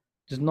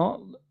 there's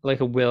not like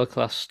a world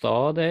class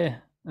star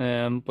there.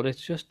 But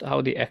it's just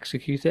how they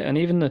execute it, and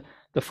even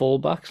the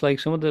fullbacks, like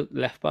some of the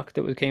left back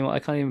that came out, I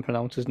can't even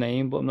pronounce his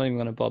name, but I'm not even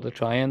going to bother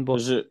trying.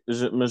 But is it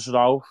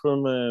Misrau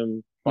from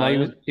no,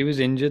 Bayern? he was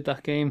injured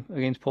that game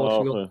against Oh,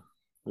 Portugal. okay.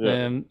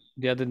 Yeah.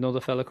 They had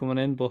another fella coming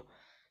in, but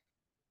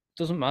it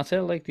doesn't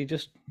matter. Like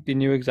they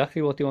knew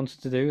exactly what they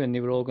wanted to do, and they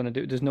were all going to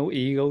do. There's no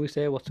egos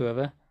there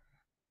whatsoever.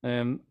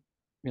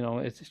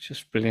 It's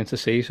just brilliant to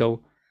see.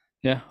 So,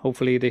 yeah,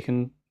 hopefully they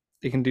can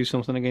do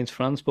something against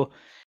France. But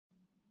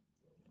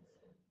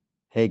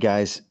hey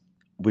guys,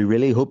 we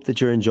really hope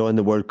that you're enjoying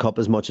the World Cup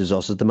as much as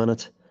us at the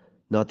minute.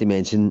 Not to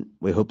mention,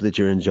 we hope that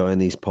you're enjoying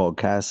these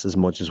podcasts as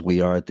much as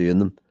we are at doing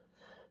them.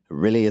 It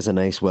really is a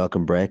nice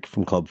welcome break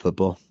from club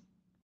football.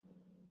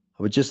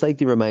 I would just like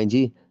to remind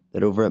you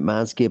that over at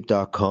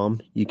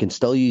manscaped.com, you can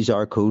still use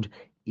our code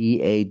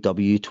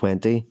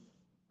EAW20,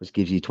 which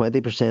gives you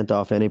 20%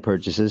 off any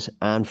purchases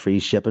and free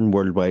shipping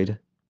worldwide.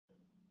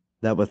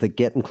 That with it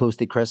getting close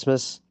to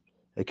Christmas,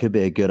 it could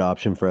be a good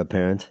option for a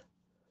parent.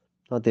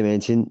 Not to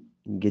mention,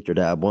 you can get your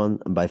dad one,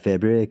 and by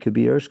February it could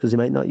be yours because he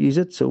might not use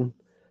it, so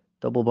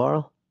double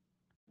barrel.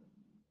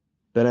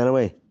 But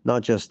anyway,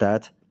 not just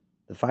that.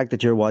 The fact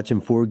that you're watching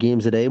 4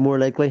 games a day, more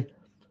likely,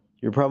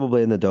 you're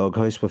probably in the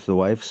doghouse with the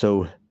wife,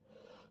 so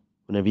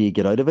whenever you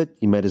get out of it,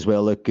 you might as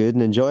well look good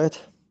and enjoy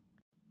it.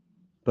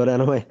 But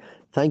anyway,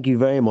 thank you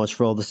very much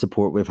for all the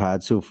support we've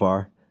had so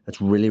far.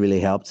 It's really, really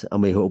helped,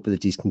 and we hope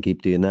that you can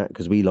keep doing that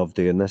because we love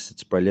doing this.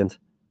 It's brilliant.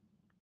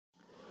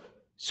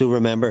 So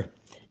remember,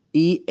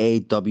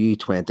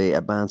 EAW20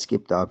 at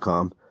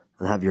manscaped.com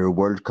and have your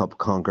World Cup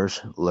conkers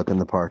looking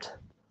the part.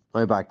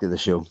 Now back to the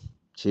show.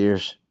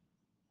 Cheers.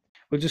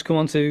 We'll just come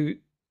on to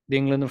the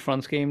England and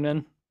France game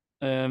then.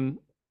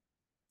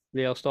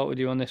 Lee, I'll start with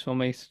you on this one,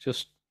 mate.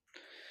 Just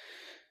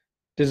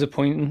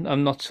disappointing.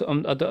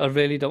 I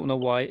really don't know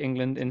why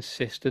England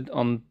insisted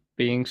on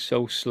being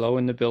so slow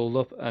in the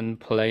build-up and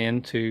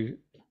playing to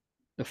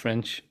the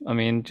French. I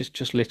mean,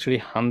 just literally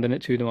handing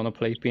it to them on a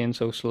plate, being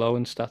so slow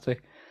and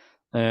static.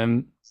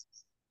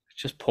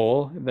 Just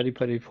poor, very,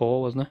 very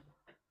poor, wasn't it?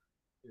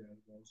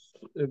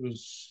 Yeah, it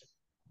was.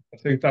 I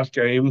think that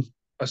game,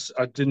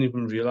 I didn't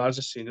even realise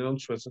I seen it on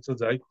Twitter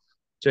today.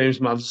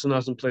 James Maddison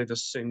hasn't played a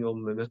single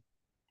minute.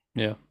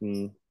 Yeah.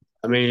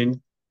 I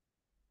mean,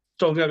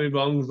 don't get me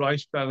wrong,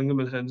 Rice, Bellingham,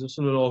 and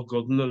Henderson are all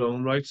good in their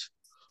own right,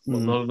 but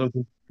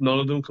none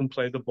of them can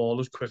play the ball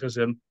as quick as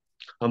him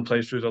and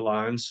play through the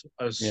lines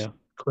as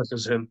quick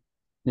as him.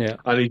 Yeah.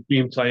 And he's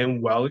been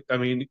playing well. I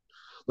mean,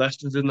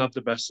 Leicester didn't have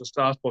the best of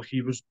start, but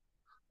he was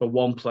the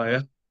one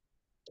player.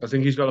 I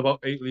think he's got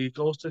about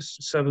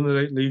 7 or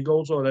 8 league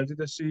goals already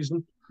this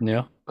season.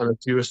 Yeah. And a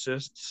few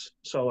assists.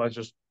 So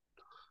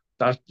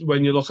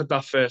when you look at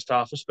that first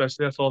half,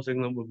 especially, I thought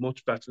England were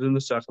much better in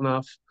the second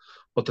half.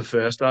 But the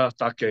first half,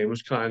 that game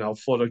was crying out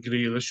for a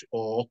Grealish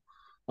or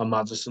a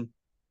Maddison,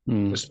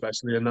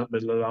 especially in that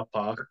middle of that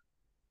park.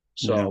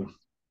 So,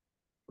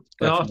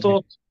 I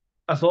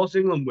thought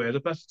England were the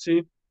better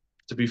team,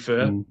 to be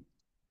fair.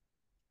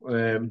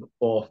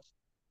 But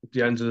at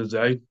the end of the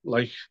day,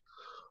 like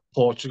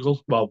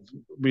Portugal, well,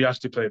 we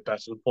actually played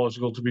better than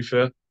Portugal, to be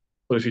fair.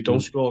 But if you don't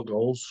score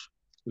goals,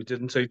 we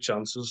didn't take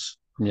chances.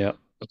 Yeah.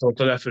 I thought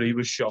the referee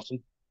was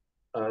shocking.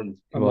 And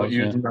I'm not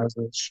using that as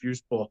an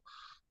excuse, but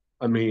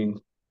I mean,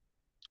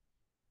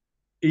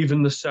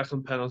 even the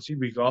second penalty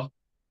we got,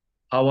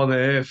 how on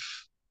earth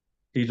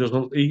you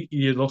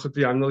look at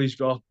the angle he's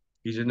got,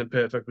 he's in the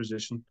perfect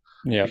position.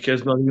 Yeah.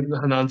 Because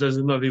Hernandez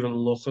is not even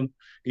looking.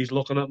 He's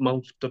looking at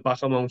the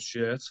back of Mount's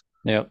shirt.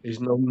 Yeah.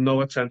 He's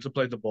no attempt to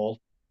play the ball.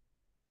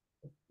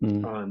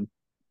 And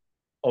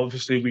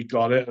obviously we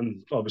got it,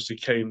 and obviously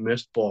Kane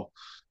missed, but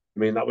I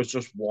mean, that was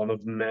just one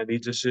of many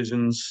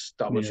decisions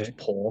that was just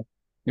poor.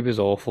 It was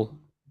awful.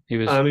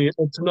 I mean,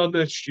 it's not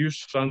an excuse.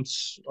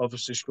 France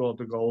obviously scored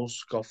the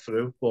goals, got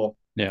through, but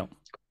you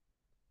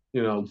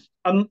know,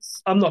 I'm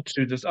not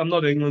I'm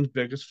not England's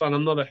biggest fan.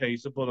 I'm not a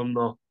hater, but I'm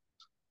not.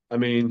 I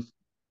mean,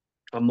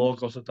 I'm more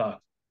gutted that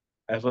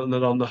Everton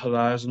are on the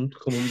horizon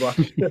coming back.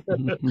 Do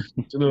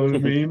you know what I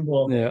mean?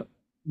 But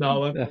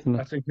no,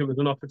 I think it was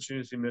an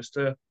opportunity missed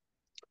there,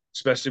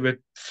 especially with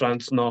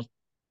France not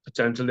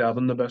potentially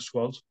having the best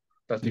squad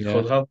that they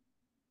could have.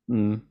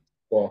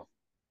 But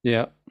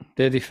yeah,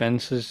 their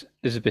defense is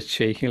a bit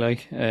shaky.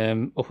 Like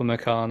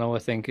Upamecano, I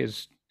think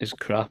is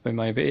crap in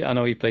my opinion. I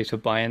know he plays for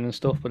Bayern and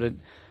stuff, but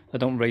I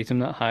don't rate him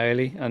that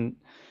highly. And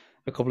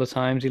a couple of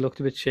times he looked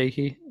a bit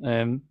shaky.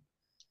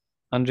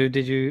 Andrew,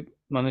 did you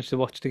manage to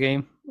watch the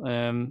game?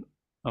 And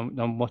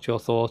what's your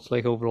thoughts,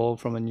 like overall,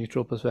 from a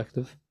neutral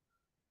perspective?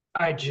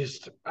 I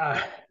just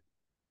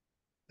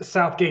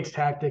Southgate's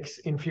tactics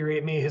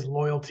infuriate me. His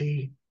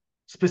loyalty,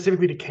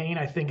 specifically to Kane,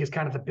 I think is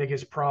kind of the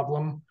biggest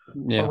problem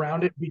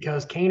around it,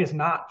 because Kane is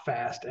not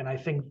fast. And I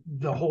think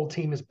the whole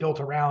team is built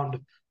around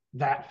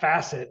that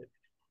facet,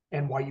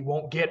 and why you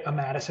won't get a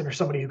Madison or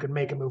somebody who can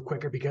make a move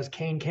quicker, because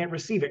Kane can't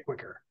receive it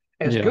quicker.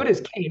 As good as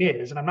Kane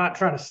is, and I'm not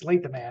trying to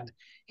slate the man,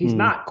 he's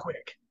not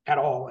quick at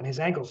all, and his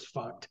ankle's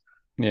fucked.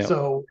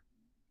 So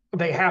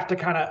they have to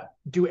kind of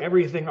do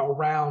everything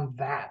around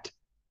that.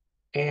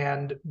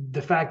 And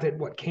the fact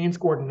that Kane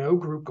scored no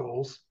group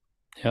goals,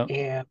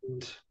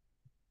 and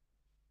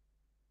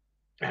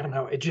I don't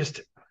know, it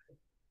just,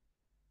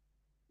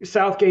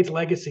 Southgate's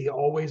legacy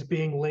always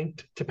being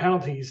linked to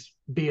penalties,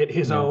 be it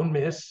his own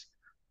miss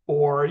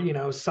or,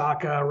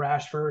 Saka,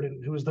 Rashford,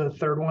 and who was the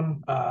third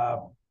one?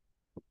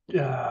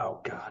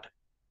 Oh God,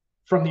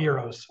 from the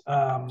Euros.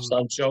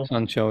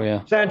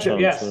 Sancho,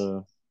 yes.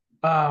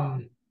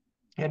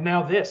 And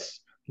now this,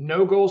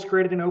 no goals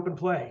created in open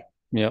play.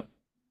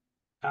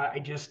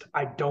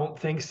 I don't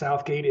think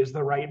Southgate is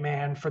the right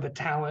man for the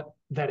talent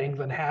that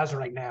England has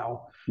right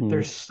now.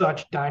 There's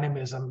such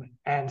dynamism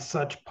and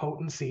such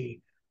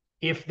potency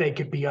if they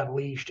could be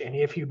unleashed, and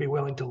if you'd be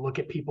willing to look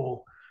at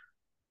people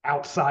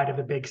outside of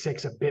the big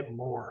six a bit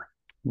more.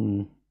 I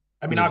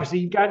mean, obviously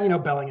you've got,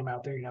 Bellingham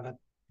out there, that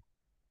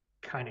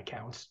kind of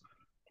counts.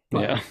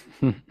 But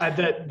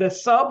the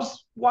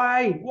subs,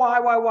 why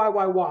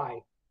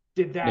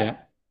did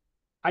that?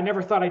 I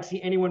never thought I'd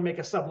see anyone make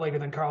a sub later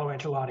than Carlo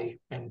Ancelotti,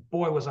 and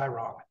boy, was I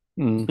wrong.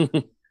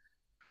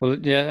 Well,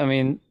 I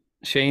mean,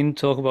 Shane,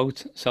 talk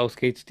about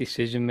Southgate's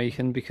decision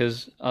making,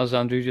 because as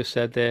Andrew just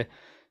said there,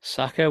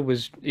 Saka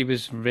was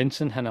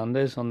rinsing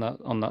Hernandez on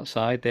that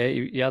side there.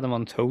 He had him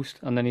on toast,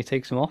 and then he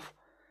takes him off.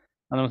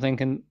 And I'm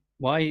thinking,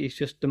 why?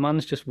 The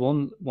man's just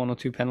won one or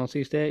two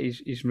penalties there.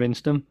 He's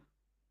rinsed him,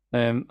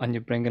 and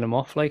you're bringing him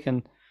off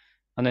and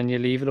then you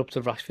leave it up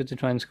to Rashford to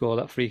try and score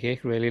that free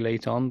kick really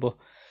late on. But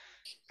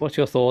what's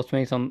your thoughts,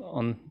 mate,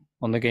 on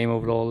the game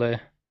overall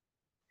there?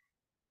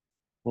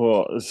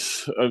 Well,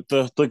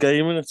 the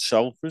game in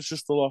itself is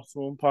just a lot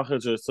to unpack.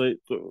 It's like,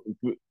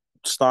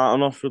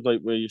 starting off with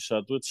where you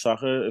said with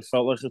Saka, it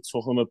felt like it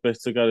took him a bit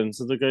to get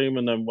into the game,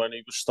 and then when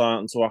he was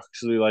starting to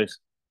actually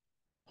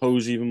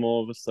pose even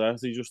more of a threat,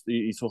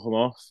 he took him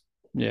off.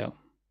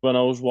 When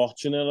I was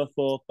watching it, I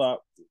thought that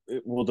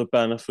it would have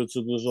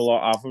benefited us a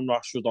lot having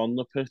Rashford on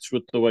the pitch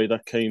with the way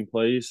that Kane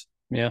plays.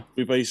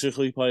 We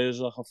basically play as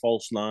like a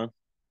false nine.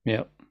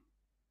 Like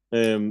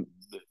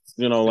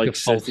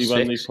City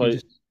when they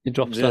play. He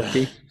drops that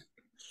deep.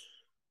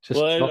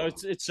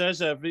 It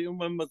says everything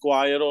when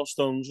Maguire or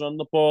Stones are on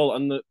the ball,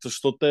 and they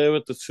stood there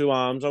with the two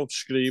arms out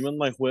screaming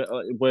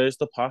where's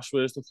the pass,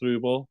 where's the through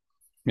ball?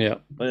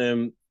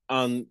 And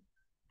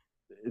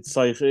it's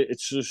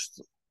it's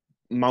just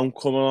Mount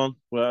coming on,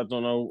 where I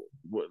don't know,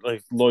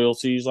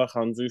 loyalties, like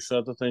Andrew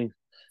said. I think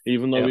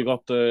even though he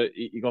got the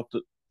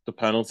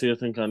penalty, I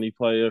think any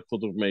player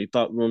could have made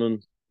that run,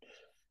 and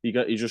he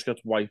just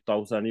gets wiped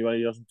out anyway.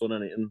 He hasn't done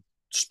anything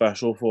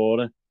special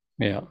for it.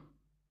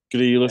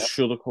 Grealish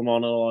should have come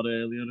on a lot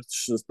earlier.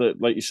 It's just that,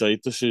 like you say,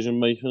 decision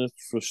making is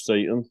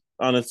frustrating,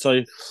 and it's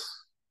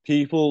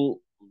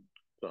people.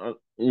 I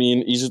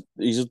mean, he's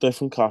a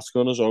different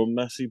category on his own,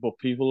 Messi, but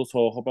people will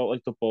talk about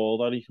the ball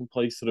that he can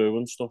play through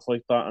and stuff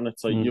like that, and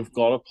it's you've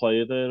got a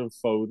player there in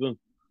Foden,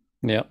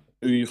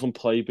 who you can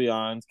play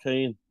behind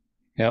Kane,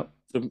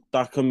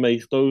 that can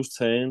make those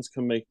turns,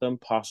 can make them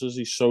passes.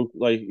 He's so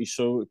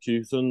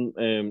acute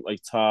and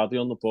tardy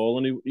on the ball,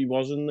 and he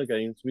was in the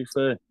game, to be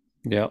fair.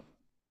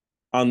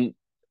 And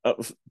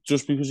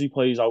just because he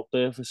plays out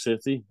there for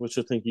City, which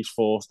I think he's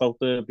forced out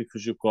there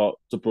because you've got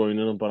De Bruyne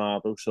and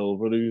Bernardo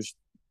Silva who's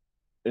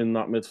in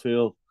that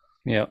midfield.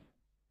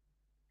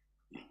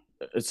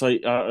 It's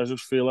I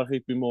just feel like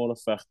he'd be more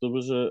effective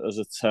as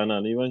a 10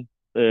 anyway.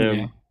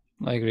 I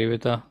agree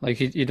with that.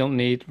 You don't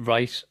need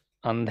Rice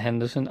and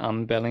Henderson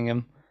and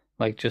Bellingham.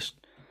 Just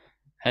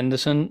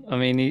Henderson, I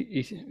mean,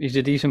 he's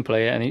a decent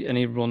player, and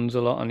he runs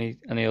a lot,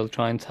 and he'll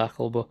try and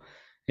tackle, but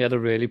he had a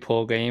really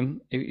poor game.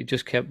 He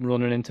just kept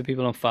running into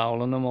people and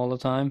fouling them all the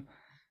time.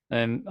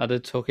 I'd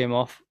have took him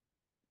off,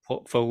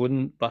 put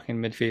Foden back in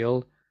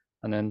midfield,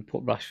 and then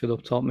put Rashford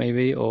up top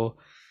maybe, or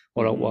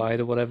out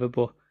wide or whatever.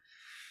 But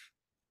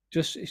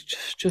it's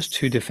just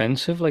too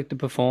defensive. The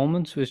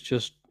performance was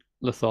just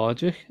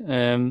lethargic.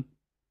 And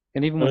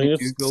even when you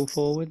do go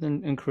forward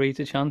and create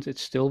a chance,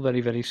 it's still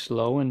very, very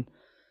slow, and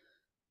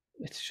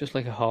it's just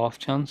like a half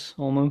chance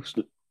almost.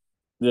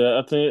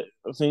 I think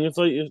it's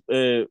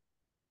like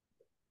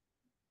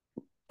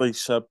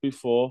said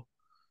before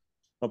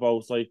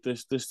about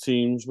this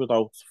team's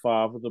without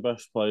 5 of the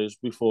best players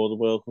before the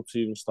World Cup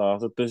even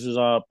started. This is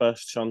our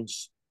best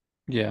chance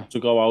to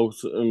go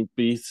out and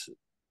beat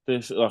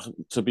this,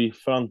 to beat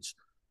France.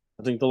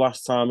 I think the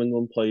last time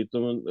England played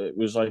them, it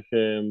was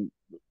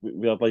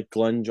we had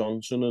Glenn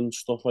Johnson and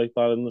stuff like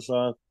that in the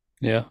side.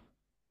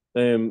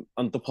 And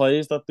the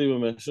players that they were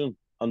missing,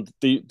 and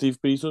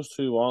they've beat us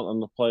 2-1,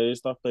 and the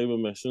players that they were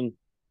missing,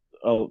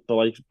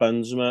 the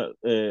Benzema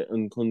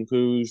and Kunku,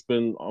 who's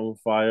been on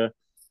fire.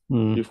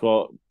 You've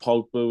got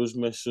Pogba was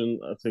missing.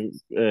 I think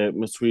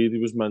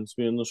Matuidi was meant to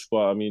be in the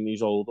squad. I mean,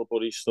 he's older,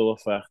 but he's still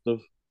effective.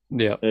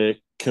 Yeah.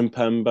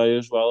 Kimpembe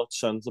as well at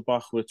centre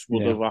back, which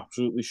would have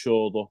absolutely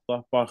shored up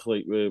that back,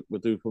 like with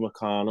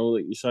Upamecano,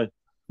 like you say.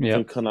 I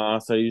think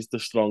Konate is the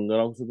stronger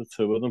out of the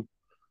two of them.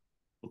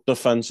 But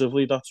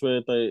defensively, that's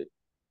why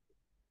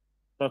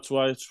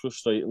it's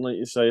frustrating. Like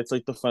you say, it's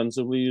like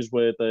defensively is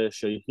where they're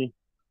shaky.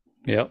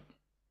 Yeah.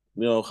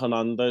 You know,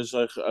 Hernandez,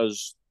 like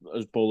as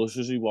bullish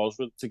as he was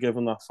with to give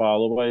him that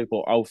foul away,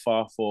 but how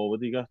far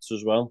forward he gets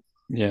as well.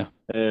 Yeah.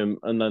 And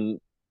then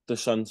the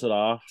centre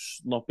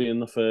halves not being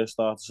the first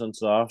start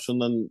centre halves,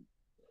 and then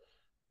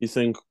you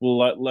think,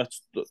 well,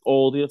 let's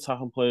all the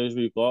attacking players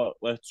we've got,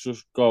 let's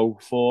just go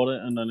for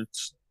it, and then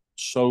it's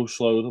so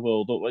slow to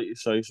build up, like you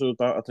say. So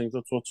that I think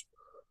that's what's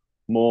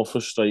more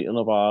frustrating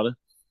about it.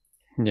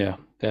 Yeah,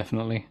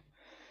 definitely.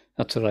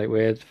 That's the right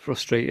word.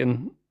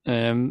 Frustrating.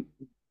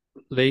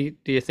 Lee,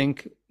 do you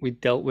think we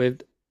dealt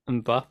with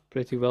Mbappe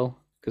pretty well?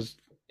 Because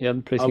he had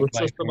a pretty I was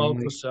quiet just about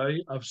game. to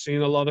say, I've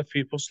seen a lot of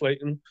people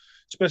slating,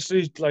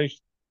 especially like,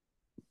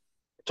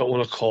 don't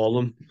want to call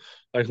them,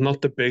 like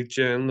not the big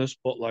journalists,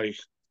 but like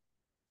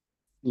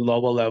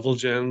lower level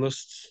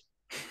journalists.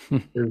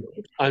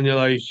 And you're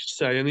like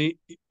saying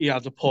he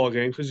had a poor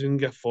game because he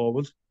didn't get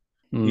forward.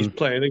 He's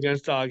playing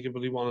against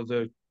arguably one of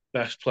the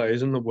best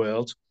players in the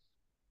world.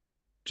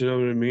 Do you know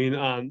what I mean?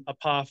 And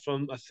apart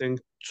from, I think,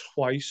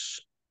 twice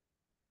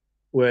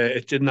where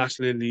it didn't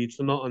actually lead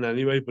to nothing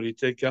anyway, but he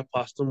did get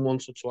past him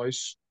once or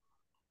twice.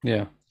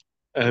 Yeah.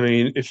 I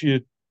mean, if you're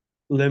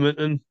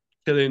limiting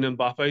Kylian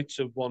Mbappe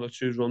to 1 or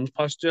 2 runs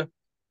past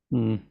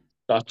you,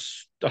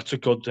 that's a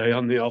good day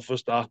on the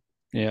office. That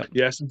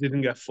yes, he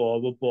didn't get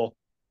forward, but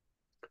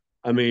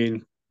I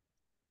mean,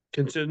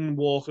 considering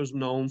Walker's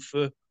known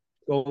for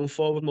going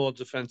forward more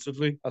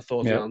defensively, I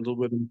thought he handled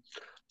with him.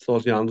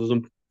 Thought he handled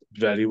him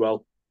very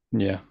well.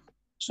 Yeah,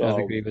 so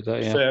I'd agree with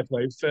that. Yeah, fair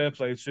play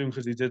to him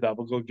because he did have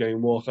a good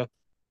game, Walker.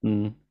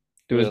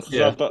 Because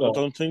I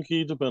don't think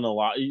he'd have been a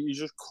lot. He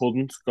just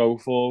couldn't go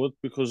forward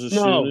because as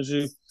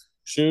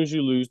soon as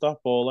you lose that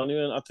ball,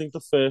 anyway, I think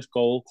the first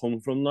goal come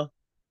from that.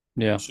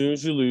 Yeah. As soon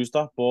as you lose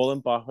that ball,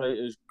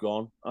 Mbappe is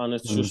gone, and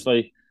it's just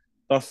like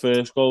that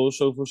first goal was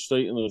so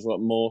frustrating. As well,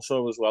 more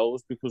so as well,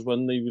 was because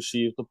when they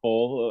received the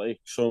ball, like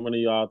so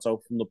many yards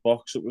out from the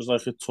box, it was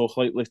like it took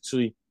like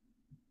literally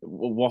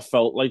what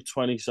felt like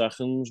 20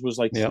 seconds was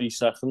like 3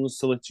 seconds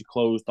to literally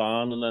close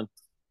down, and then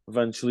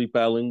eventually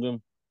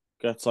Bellingham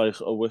gets like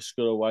a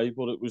whisker away,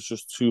 but it was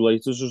just too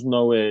late. There's just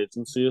no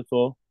urgency at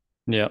all.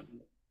 Yeah,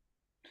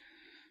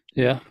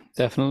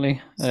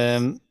 definitely.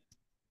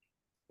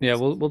 Yeah,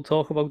 we'll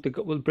talk about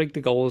we'll break the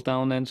goals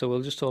down then. So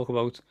we'll just talk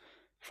about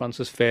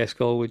France's first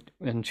goal with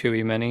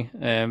Tchouaméni.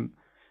 And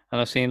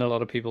I've seen a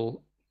lot of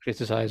people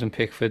criticising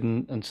Pickford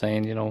and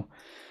saying, you know,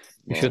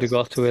 he should have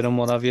got to it and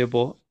what have you,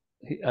 but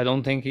I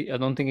don't think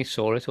he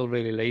saw it till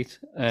really late.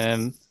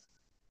 And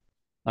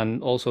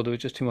also there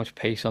was just too much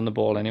pace on the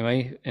ball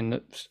anyway, and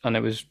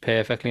it was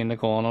perfectly in the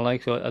corner,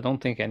 like, so I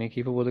don't think any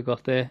keeper would have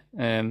got there.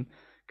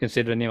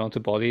 Considering the amount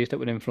of bodies that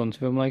were in front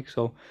of him, like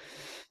so.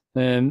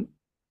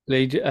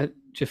 Lee, do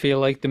you feel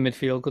like the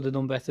midfield could have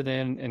done better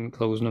there in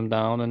closing them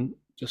down and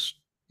just,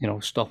 you know,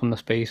 stopping the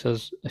space,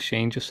 as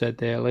Shane just said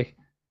there, like?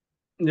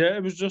 Yeah,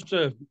 it was just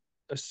a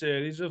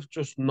series of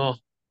just not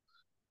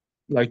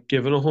like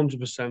giving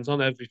 100%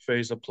 on every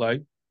phase of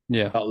play.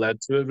 Yeah, that led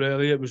to it.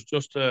 Really, it was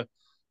just a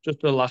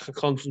lack of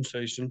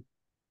concentration.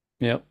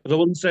 Yeah, I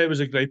wouldn't say it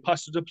was a great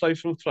passage of play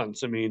from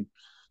France. I mean,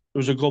 it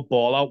was a good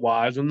ball out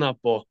wide and that,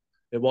 but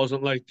it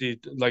wasn't like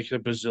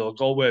the Brazil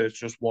goal where it's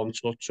just one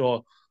touch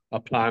or a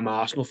prime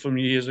Arsenal from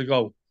years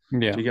ago.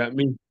 Yeah. Do you get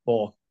me?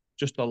 But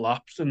just a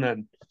lapse, and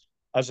then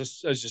as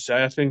you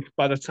say, I think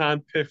by the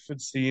time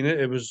Pickford seen it,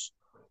 it was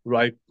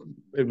right.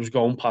 It was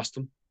going past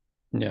him.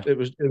 Yeah. It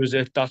was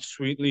that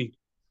sweetly,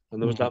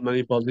 and there was that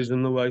many bodies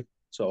in the way.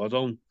 So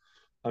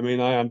I mean,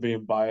 I am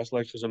being biased,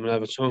 like, because I'm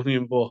an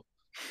Evertonian, but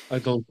I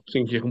don't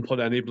think you can put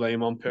any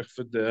blame on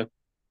Pickford there.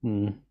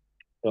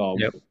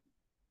 Yep.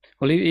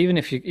 Well, even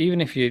if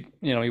you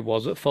know he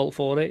was at fault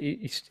for it,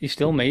 he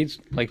still made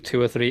like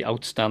 2 or 3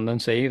 outstanding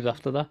saves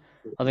after that.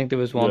 I think there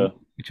was one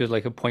which was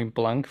like a point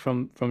blank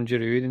from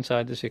Giroud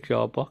inside the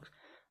 6-yard box,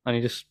 and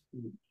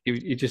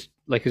he just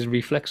like his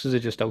reflexes are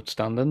just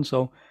outstanding.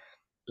 So,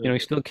 you know, he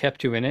still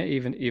kept you in it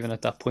even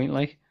at that point,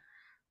 like.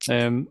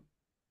 And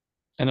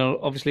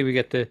obviously we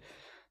get the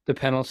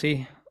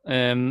penalty.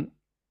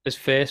 His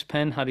first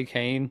pen, Harry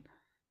Kane.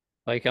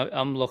 Like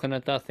I'm looking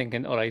at that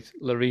thinking, all right,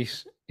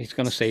 Lloris, he's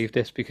going to save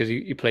this because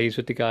he plays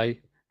with the guy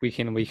week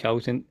in and week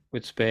out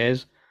with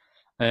Spurs.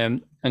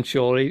 And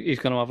surely he's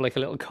going to have like a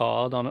little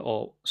card on it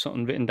or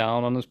something written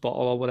down on his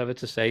bottle or whatever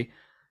to say,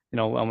 you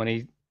know, how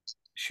many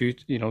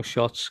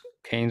shots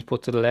Kane's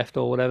put to the left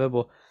or whatever.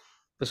 But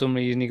for some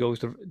reason he goes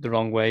the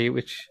wrong way,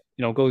 which,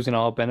 you know, goes in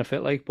our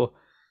benefit. Like, but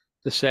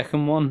the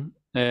second one,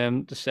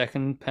 the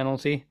second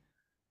penalty,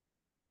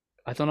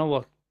 I don't know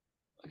what.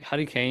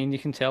 Harry Kane, you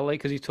can tell, like,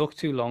 because he took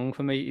too long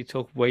for me. He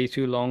took way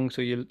too long.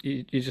 So you're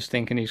just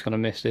thinking he's going to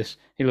miss this.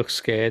 He looks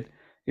scared.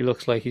 he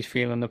looks like he's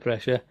feeling the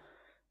pressure,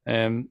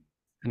 and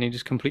he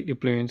just completely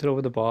blew into it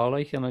over the bar,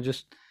 like, and I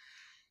just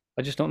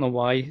don't know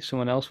why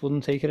someone else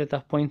wouldn't take it at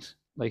that point.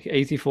 Like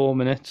 84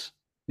 minutes,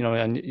 you know,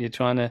 and you're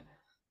trying to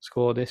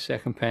score this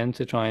second pen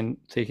to try and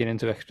take it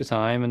into extra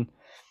time, and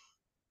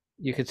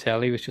you could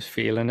tell he was just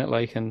feeling it,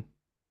 like, and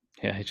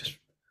yeah, he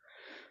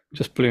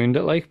just ballooned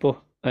it, like.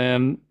 But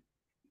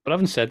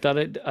having said that,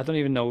 I don't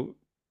even know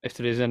if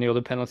there is any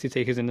other penalty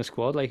takers in the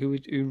squad. Like, who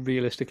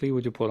realistically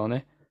would you put on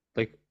it?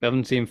 Like, we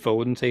haven't seen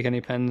Foden take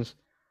any pens.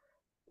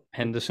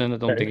 Henderson, I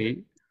don't think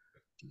he.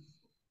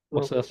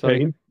 What's that?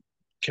 Sorry,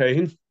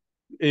 Kane.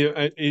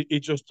 He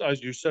just,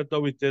 as you said,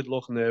 though, he did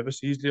look nervous.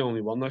 He's the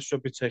only one that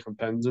should be taking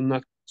pens in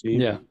that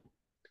team. Yeah.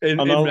 In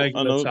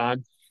regular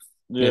time.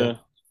 Yeah.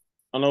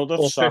 I know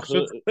that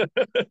Saka.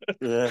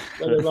 Yeah.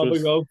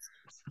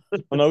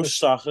 I know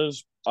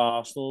Saka's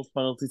Arsenal's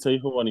penalty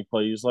taker when he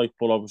plays, like,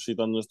 but obviously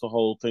then there's the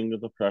whole thing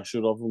of the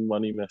pressure of him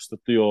when he missed at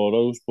the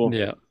Euros. But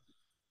yeah,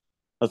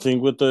 I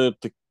think with the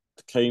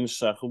Kane's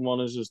second one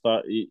is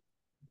that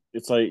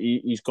it's like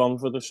he's gone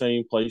for the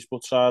same place,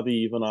 but tried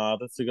even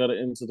harder to get it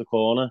into the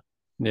corner.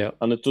 Yeah.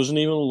 And it doesn't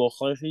even look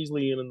like he's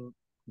leaning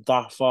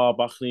that far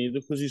back neither,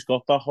 because he's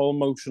got that whole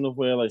motion of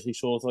where, like, he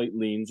sort of like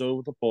leans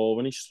over the ball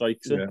when he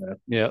strikes it.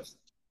 Yeah.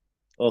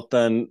 But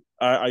then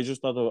I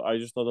just had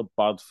a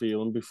bad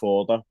feeling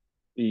before that.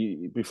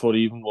 Before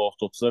he even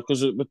walked up to that,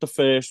 because with the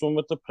first one,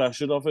 with the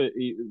pressure of it,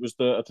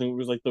 I think it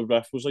was like the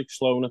ref was like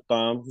slowing it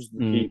down because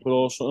the keeper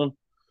or something.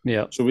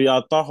 Yeah. So we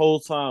had that whole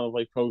time of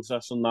like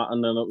processing that,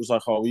 and then it was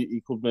like, oh,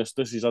 he could miss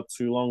this. He's had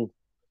too long.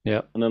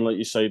 Yeah. And then, like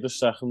you say, the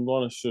second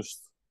one,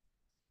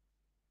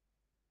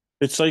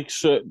 it's like,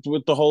 so,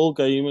 with the whole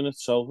game in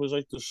itself, is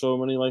like there's so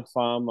many like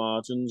fine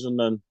margins, and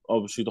then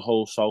obviously the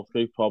whole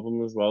Southgate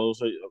problem as well. Is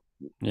like,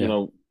 you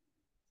know,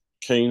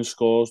 Kane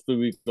scores, do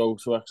we go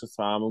to extra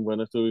time and win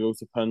it? Do we go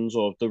to pens,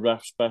 or if the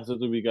ref's better,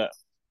 do we get?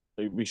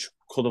 Like,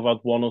 could have had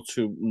one or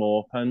two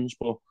more pens,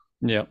 but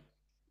yeah.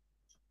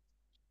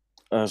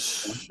 What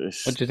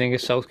do you think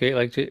of Southgate?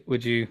 Like,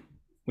 would you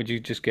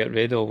just get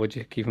rid, or would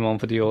you keep him on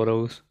for the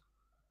Euros?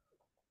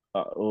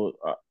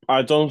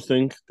 I don't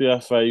think the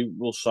FA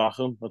will sack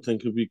him. I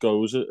think if he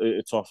goes,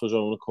 it's off his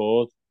own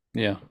accord.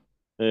 Yeah.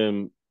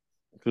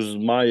 Because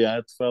my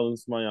head fell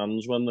into my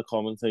hands when the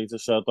commentator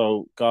said,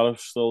 "Oh,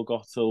 Gareth's still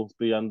got till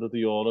the end of the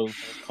Euro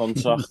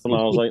contract," and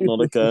I was like,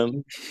 "Not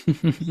again."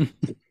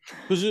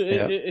 Because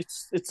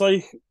it's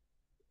like,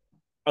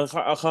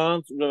 I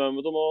can't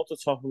remember them all at the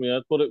top of my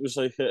head, but it was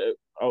like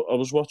I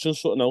was watching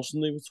something else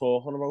and they were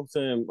talking about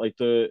like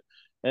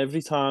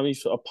every time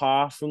he's,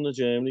 apart from the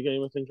Germany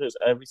game, I think it's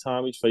every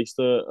time he's faced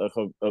a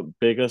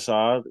bigger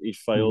side, he's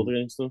failed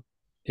against them.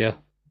 Yeah.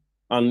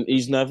 And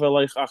he's never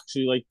like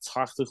actually like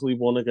tactically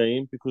won a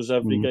game, because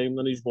every game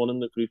that he's won in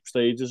the group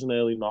stages and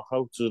early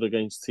knockouts is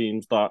against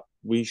teams that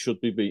we should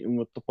be beating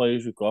with the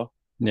players we've got.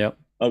 Yeah.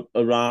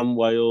 Around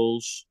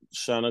Wales,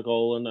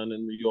 Senegal, and then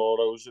in the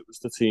Euros, it was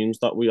the teams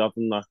that we had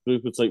in that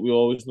group. It's like we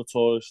always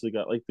notoriously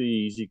get like the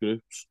easy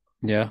groups.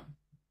 Yeah.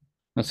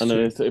 That's and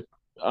true.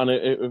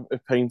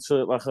 It paints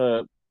it like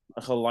a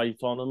light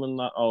on him, and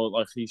that, oh,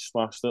 like he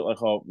smashed it,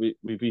 like, oh, we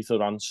beat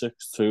Iran 6-2.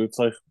 It's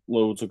like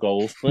loads of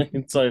goals.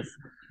 It's like,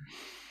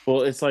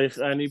 but it's like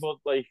any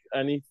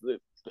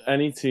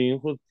team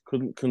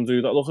can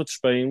do that. Look at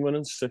Spain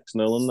winning 6-0,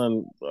 and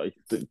then like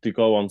they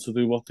go on to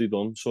do what they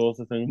done, sort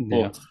of thing.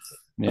 But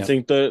I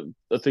think the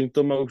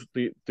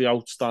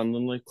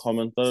outstanding like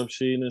comment that I've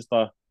seen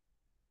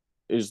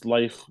is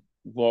like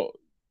what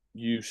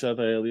you said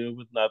earlier,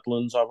 with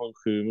Netherlands having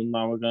Koeman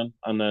now again,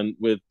 and then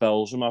with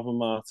Belgium having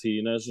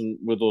Martinez, and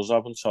with us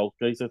having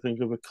Southgate. I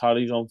think if it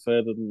carries on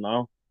further than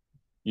now,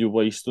 you're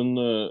wasting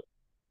the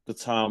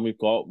time we've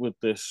got with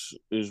this.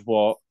 Is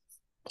what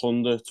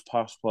pundits,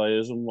 past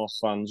players, and what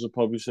fans would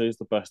probably say is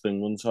the best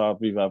England side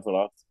we've ever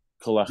had,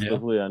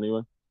 collectively,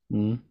 anyway.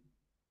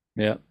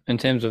 Yeah, in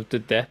terms of the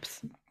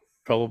depth,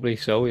 probably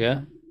so.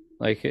 Yeah,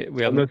 like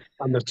we have,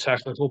 and the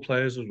technical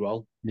players as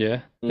well.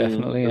 Yeah,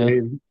 definitely. I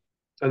mean,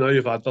 I know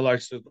you've had the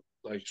likes of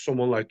like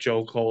someone like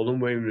Joe Cole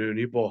and Wayne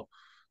Rooney, but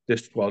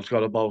this squad's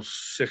got about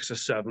 6 or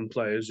 7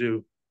 players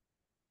who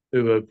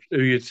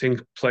you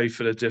think play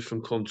for a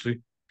different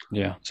country.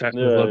 Yeah,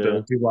 technical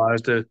ability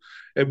wise,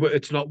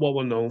 it's not what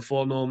we're known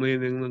for normally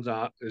in England,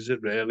 is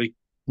it really?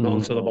 Not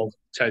until about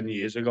 10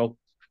 years ago.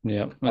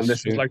 Yeah, and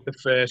this is like the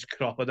first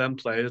crop of them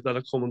players that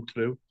are coming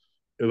through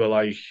who are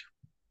like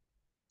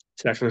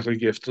technically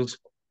gifted.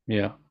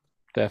 Yeah,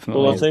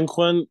 definitely. Well,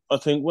 I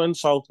think when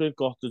Southgate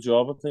got the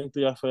job, I think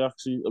the FA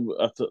actually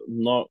I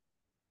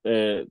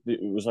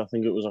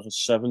think it was like a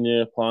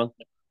 7-year plan.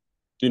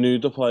 They knew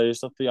the players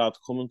that they had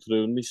coming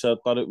through, and they said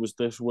that it was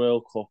this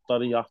World Cup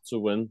that he had to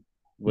win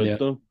with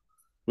them,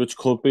 which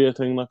could be a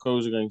thing that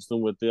goes against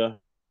them with the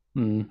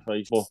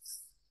FA. But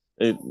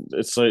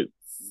it's like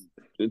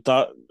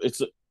that.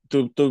 It's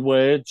the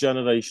word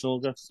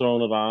generational gets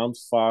thrown around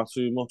far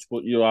too much,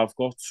 but you have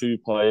got 2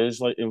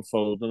 players like in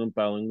Foden and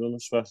Bellingham,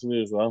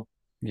 especially as well.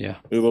 Yeah,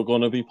 who are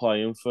going to be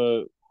playing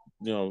for,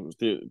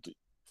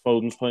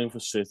 Foden's playing for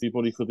City,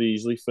 but he could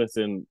easily fit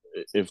in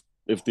if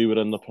if they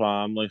were in the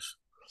prime, like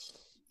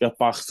get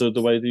back to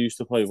the way they used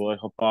to play, but like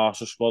a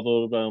Barca squad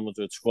or a Real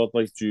Madrid squad,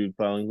 like Jude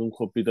Bellingham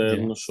could be there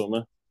in the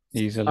summer.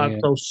 Easily. I'd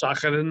throw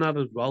Saka in that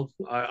as well.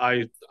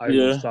 I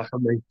love Saka,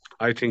 mate.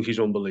 I think he's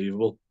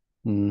unbelievable.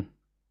 I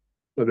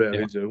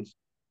really do.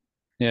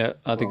 Yeah,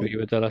 I'd agree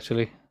with that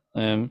actually.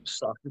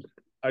 Saka,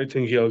 I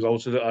think he'll go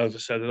to the. I've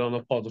said it on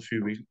a pod a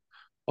few weeks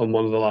on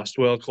one of the last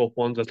World Cup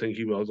ones. I think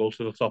he will go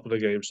to the top of the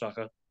game,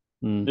 Saka.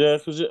 Yeah,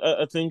 because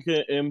I think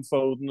him,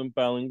 Foden and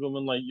Bellingham,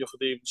 and like you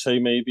could even say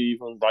maybe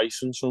even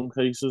Rice in some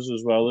cases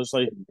as well. It's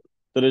like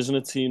there isn't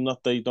a team that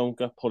they don't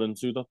get put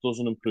into that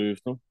doesn't improve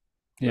them.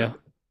 Yeah,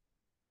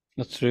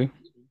 that's true.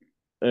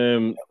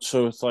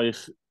 So it's like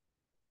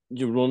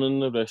you're running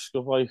the risk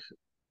of like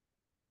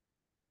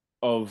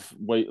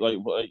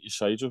you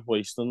say, just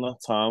wasting that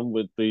time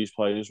with these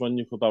players when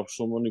you could have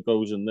someone who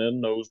goes in there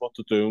and knows what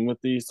they're doing with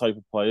these type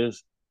of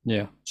players.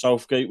 Yeah.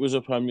 Southgate was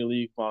a Premier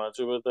League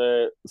manager with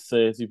a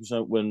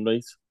 30% win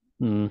rate.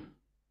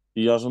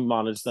 He hasn't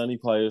managed any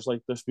players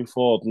like this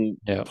before, and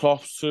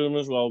props to him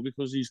as well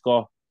because he's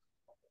got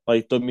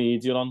like the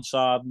media on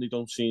side and they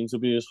don't seem to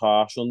be as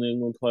harsh on the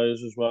England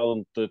players as well,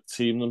 and the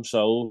team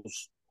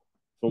themselves,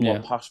 from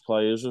what past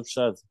players have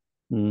said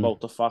about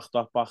the fact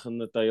that back in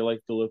the day,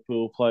 like the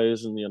Liverpool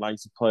players and the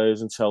United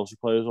players and Chelsea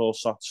players all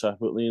sat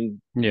separately,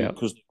 and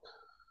because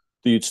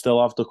you'd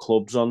still have the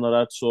clubs on their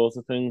head, sort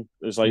of thing.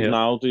 It's like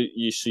now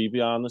you see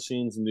behind the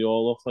scenes and they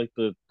all look like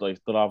they're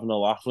having a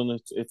laugh, and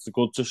it's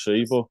good to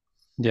see. But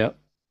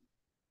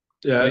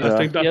I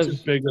think that's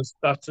his biggest.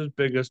 That's his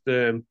biggest.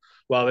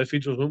 Well, if he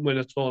doesn't win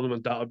a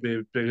tournament, that would be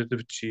his biggest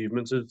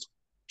achievement. Is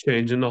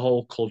changing the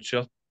whole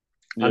culture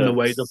and the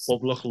way the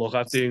public look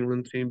at the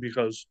England team.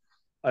 Because,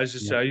 as you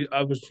say,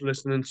 I was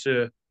listening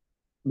to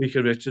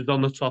Micah Richards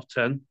on the top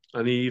 10,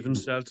 and he even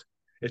said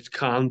it's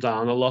calmed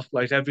down a lot.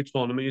 Like every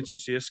tournament, you'd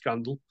see a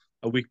scandal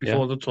a week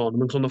before the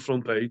tournament on the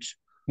front page.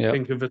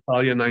 Think of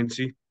Italia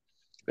 90,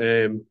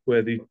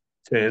 where they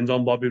turned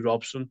on Bobby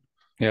Robson.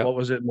 What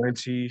was it,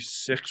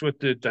 96 with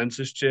the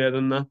dentist chair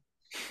and that?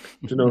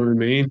 Do you know what I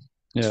mean?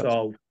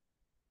 So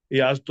he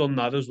has done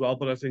that as well,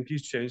 but I think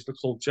he's changed the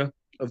culture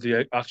of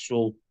the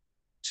actual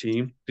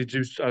team. They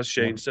do, as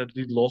Shane said,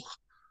 they look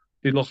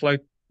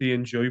like they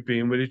enjoy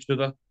being with each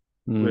other.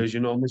 Whereas you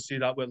normally see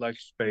that with like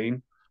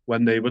Spain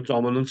when they were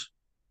dominant.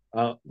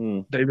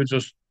 They were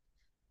just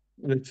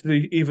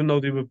literally, even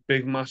though they were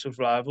big, massive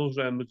rivals,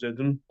 Real Madrid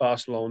and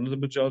Barcelona, the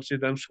majority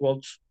of them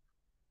squads,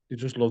 they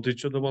just loved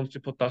each other once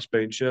they put that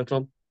Spain shirt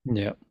on.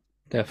 Yeah,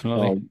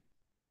 definitely.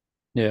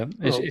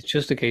 It's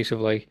just a case of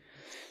like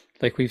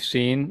we've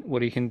seen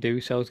what he can do,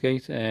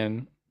 Southgate.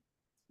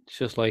 It's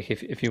just like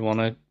if you want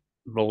to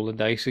roll the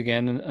dice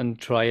again and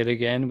try it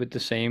again with the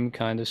same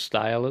kind of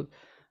style,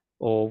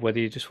 or whether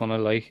you just want to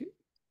like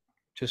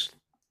just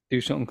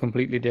do something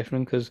completely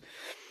different, because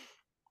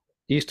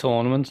these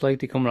tournaments, like,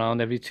 they come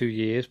around every 2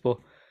 years, but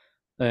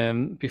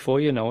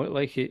before you know it,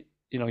 like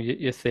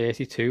you're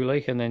 32,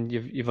 like, and then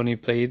you've only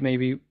played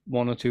maybe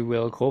 1 or 2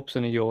 World Cups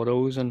and a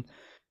Euros, and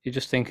you're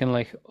just thinking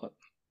like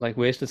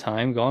where's the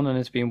time gone, and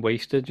it's being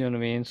wasted. You know what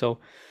I mean? So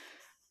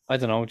I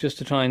don't know, just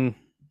to try and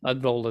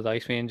I'd roll the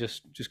dice, me, and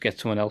just get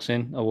someone else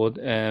in. I would.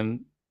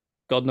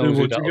 God knows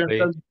who that'll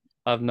be.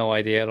 I have no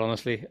idea,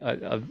 honestly.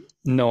 I've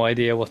no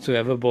idea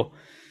whatsoever. But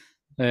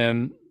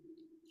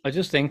I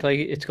just think like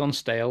it's gone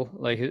stale.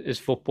 Like his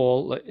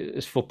football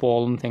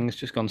and things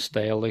just gone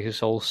stale. Like his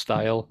whole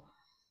style,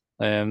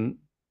 and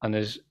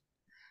his,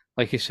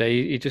 like you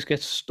say, he just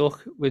gets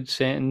stuck with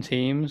certain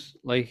teams.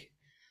 Like,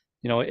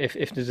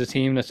 if there's a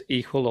team that's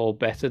equal or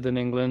better than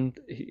England,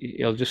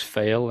 he'll just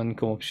fail and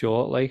come up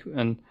short. Like,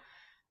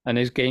 and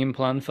his game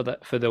plan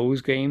for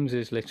those games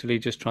is literally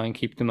just try and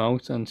keep them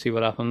out and see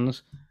what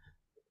happens.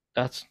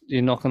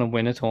 You're not going to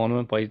win a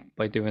tournament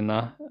by doing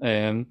that.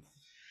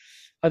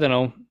 I don't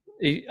know.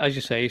 As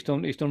you say, he's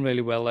done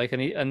really well. Like,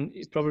 and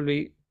he's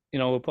probably,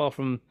 apart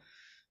from,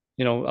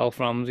 Alf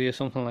Ramsey or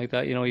something like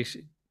that,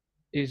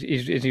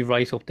 is he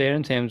right up there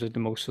in terms of the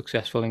most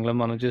successful England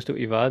managers that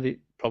we've had? He's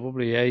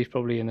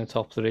probably in the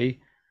top 3.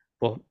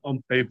 But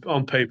on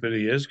paper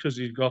he is, because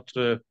he's got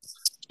the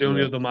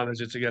only other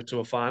manager to get to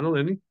a final,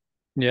 isn't he?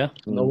 Yeah.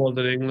 No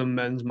other England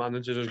men's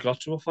manager has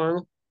got to a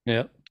final.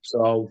 Yeah.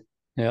 So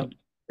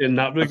in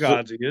that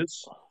regard, he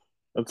is.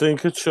 I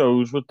think it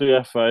shows with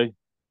the FA,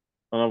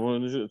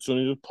 and it's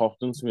only just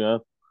popped into my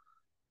head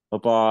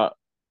about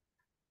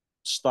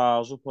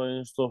styles of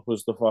playing stuff,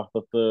 was the fact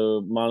that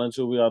the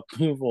manager we had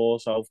before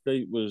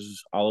Southgate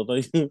was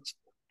Halliday.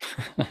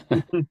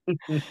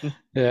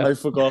 I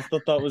forgot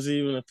that was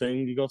even a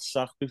thing. He got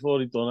sacked before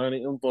he'd done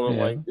anything. But I'm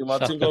like,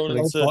 imagine going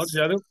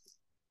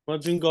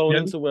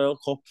into World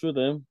Cups with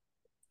him.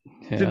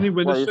 Didn't he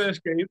win his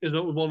first game? Is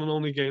that one and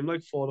only game,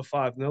 like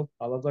 4-5-0,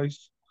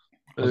 Allardyce?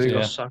 And then he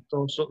got sacked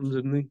or something,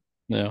 didn't he?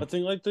 Yeah. I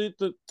think like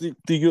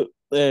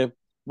the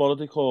what are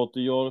they called?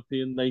 The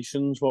European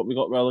nations, what we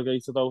got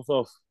relegated out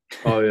of.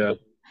 Oh yeah.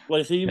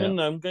 Like even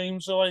them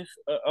games are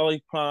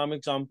like prime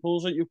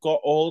examples. Like you've got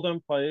all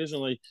them players,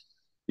 and like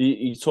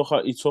he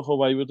took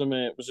away with them.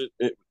 Was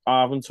it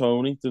Arvin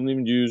Tony? Didn't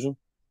even use him.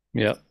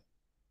 Yeah.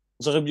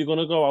 It's like if you're going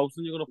to go out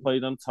and you're going to play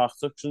them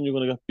tactics and you're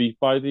going to get beat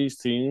by these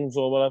teams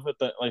or whatever,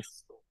 that,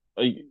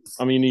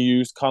 I mean, he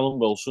used Callum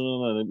Wilson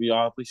and then we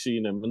hardly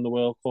seen him in the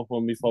World Cup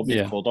when we probably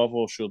could have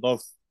or should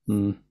have.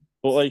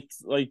 But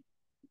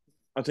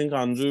I think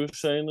Andrew was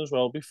saying as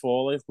well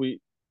before, if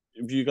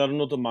you got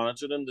another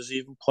manager and there's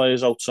even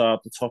players outside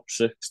the top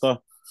six that,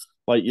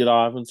 like your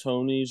Ivan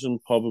Tonys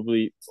and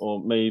probably,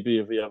 or maybe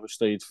if he ever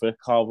stayed fit,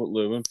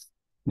 Calvert-Lewin.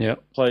 Yeah.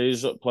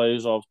 Players of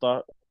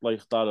that,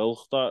 like that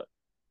ilk, that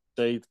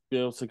they'd be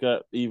able to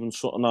get even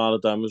something out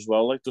of them as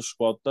well. Like the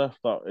squad depth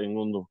that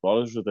England have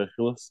got is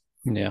ridiculous.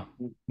 Yeah,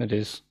 it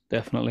is,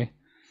 definitely.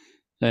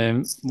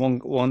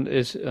 One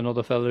is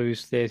another fella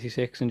who's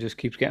 36 and just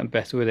keeps getting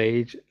better with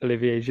age,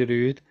 Olivier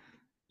Giroud.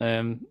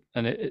 And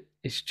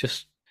he's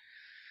just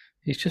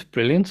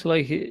brilliant.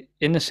 Like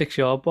in the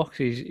 6-yard box,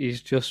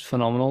 he's just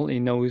phenomenal. He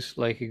knows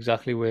like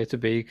exactly where to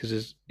be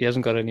because he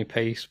hasn't got any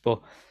pace, but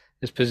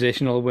his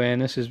positional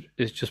awareness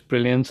is just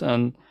brilliant.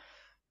 And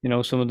you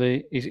know,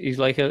 he's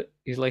like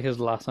his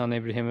Zlatan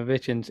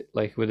Ibrahimovic, and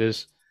like with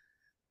his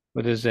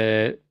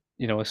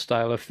you know, a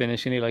style of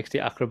finishing. He likes the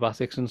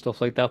acrobatics and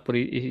stuff like that, but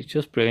he's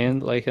just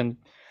brilliant. Like, and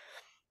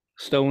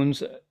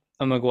Stones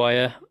and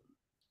Maguire,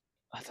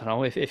 I don't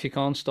know, if you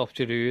can't stop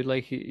Giroud,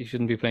 like he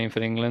shouldn't be playing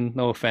for England.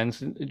 No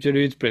offense,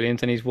 Giroud's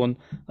brilliant and he's won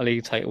a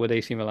league title with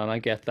AC Milan. I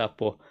get that,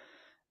 but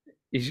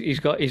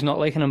he's not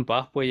like an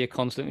Mbappe where you're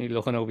constantly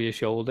looking over your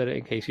shoulder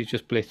in case he's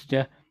just blitzed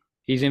you.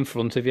 He's in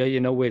front of you. You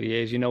know where he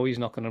is. You know he's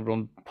not going to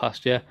run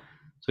past you.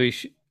 So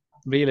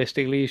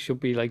realistically, he should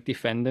be like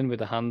defending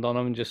with a hand on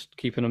him and just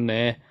keeping him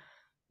there.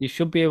 You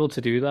should be able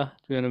to do that.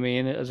 Do you know what I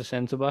mean? As a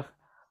centre back,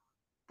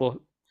 but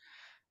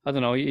I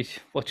don't know.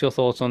 What's your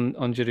thoughts on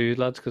Giroud,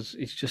 lads? Because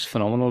he's just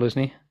phenomenal,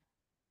 isn't he?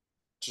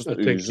 Just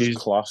oozes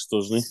class,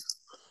 doesn't he?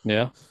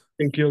 Yeah. I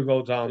think he'll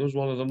go down as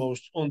one of the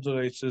most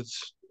underrated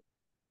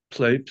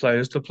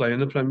players to play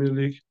in the Premier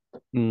League.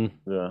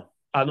 Yeah.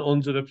 And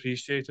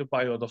underappreciated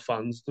by other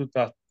fans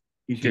that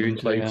he didn't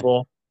play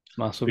for.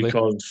 Massively.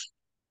 Because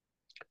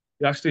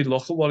you actually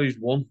look at what he's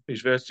won.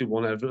 He's virtually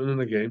won everything in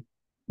the game.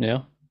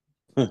 Yeah.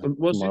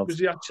 Was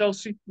he at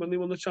Chelsea when they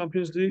won the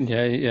Champions League?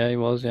 Yeah, he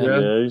was.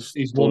 Yeah,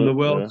 he's won the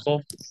World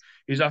Cup.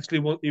 He actually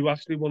won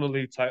a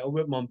league title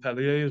with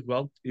Montpellier as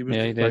well. He was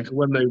the striker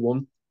when they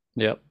won.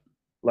 Yep.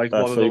 Like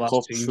one of the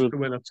last teams to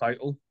win a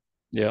title.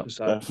 Yeah.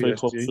 FA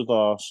Cups with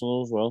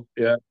Arsenal as well.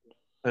 Yeah.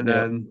 And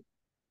then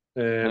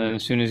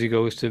as soon as he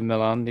goes to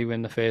Milan, they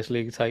win the first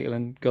league title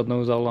in God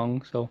knows how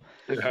long. So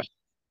yeah.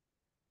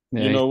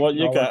 You know what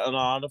you're getting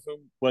out of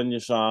him when you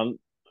sign.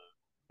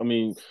 I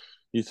mean,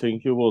 you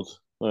think you would.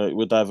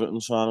 With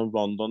Everton signing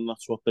Rondon,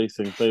 that's what they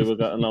think they were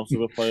getting out of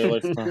a player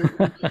like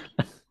that.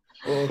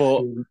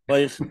 But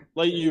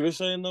like you were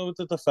saying though, with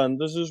the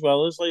defenders as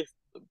well, as like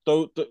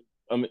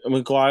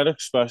Maguire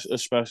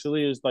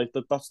especially is like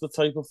that's the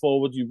type of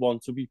forward you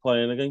want to be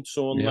playing against.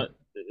 Someone that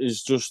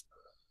is just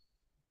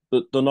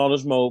they're not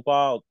as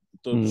mobile.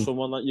 They're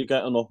someone that you're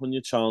getting up and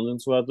you're challenging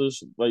to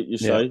others, like you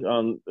say,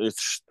 and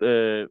it's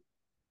I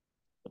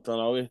don't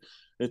know,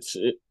 it's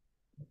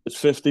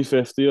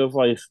 50-50 of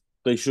like.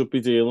 They should be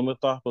dealing with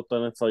that, but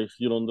then it's like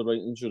you're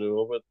underrating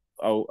Giroud with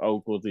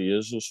how good he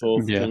is,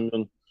 sort of thing,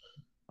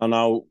 and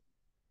how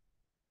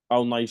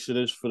nice it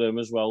is for him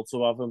as well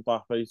to have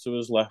Mbappe to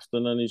his left,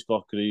 and then he's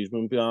got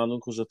Griezmann behind him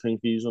because I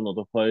think he's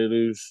another player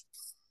who's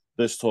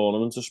this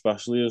tournament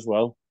especially as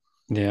well.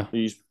 Yeah,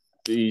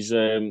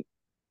 Griezmann's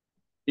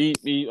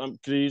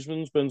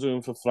been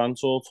doing for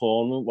France all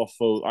tournament what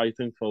I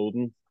think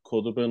Foden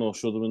could have been or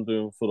should have been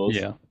doing for us.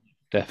 Yeah,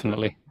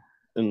 definitely.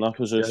 In that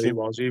position,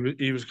 yeah,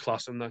 he was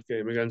class in that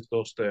game against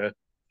us there.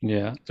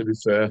 Yeah, to be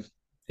fair,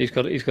 he's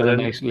got a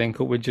nice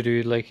link up with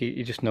Giroud. Like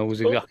he just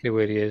knows exactly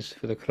where he is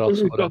for the cross.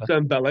 He's got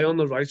Dembele on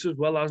the right as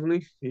well, hasn't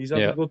he? He's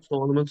had a good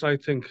tournament, I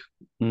think.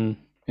 I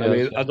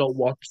mean, I don't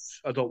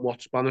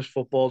watch Spanish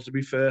football to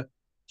be fair,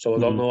 so I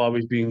don't know how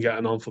he's been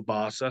getting on for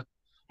Barca.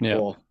 Yeah,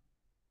 I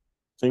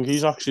think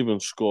he's actually been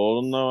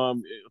scoring now.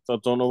 I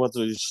don't know whether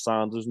he's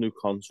signed his new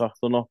contract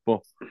or not,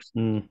 but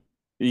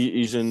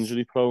he's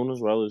injury prone as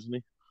well, isn't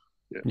he?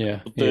 Yeah,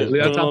 he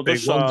had that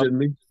big one,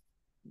 didn't he?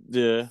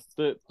 Yeah,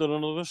 they're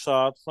another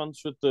side,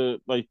 France, with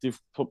they've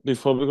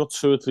probably got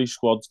 2 or 3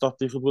 squads that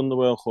they could win the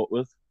World Cup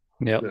with.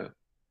 Yeah.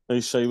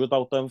 They say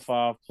without them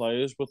 5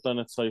 players, but then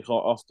it's like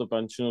off the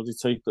bench, you know,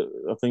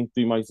 I think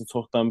they might have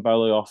took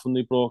Dembele off and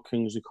they brought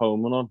Kingsley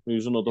Coman on,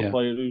 who's another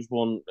player who's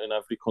won in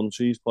every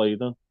country he's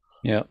played in.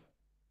 Yeah.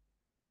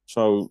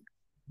 So,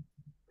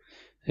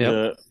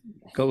 got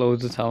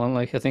loads of talent.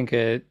 Like I think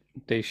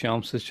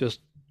Deschamps has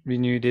just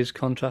renewed his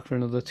contract for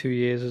another 2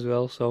 years as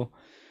well, so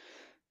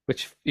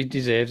which he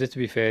deserves it, to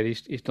be fair.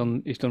 He's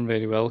done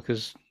really well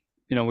because,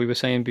 you know, we were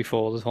saying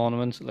before the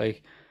tournament,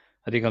 like,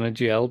 are they going to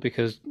gel?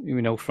 Because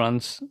we know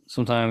France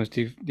sometimes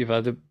they've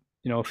had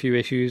a few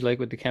issues like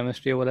with the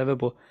chemistry or whatever,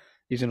 but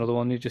he's another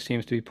one who just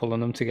seems to be pulling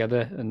them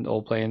together and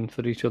all playing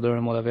for each other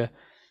and whatever.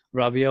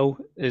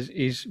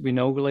 Rabiot we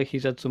know like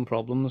he's had some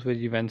problems with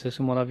Juventus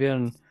and whatever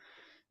and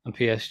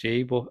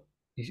PSG, but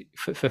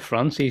for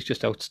France he's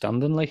just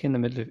outstanding. Like in the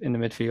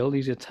midfield,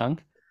 he's a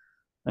tank.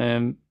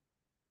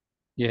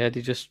 Yeah,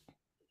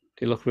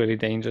 they look really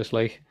dangerous.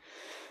 Like,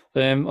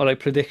 all right,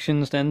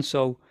 predictions then.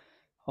 So,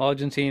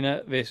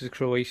 Argentina versus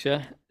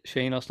Croatia.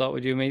 Shane, I'll start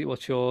with you, mate. Who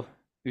do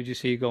you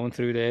see going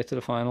through there to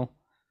the final?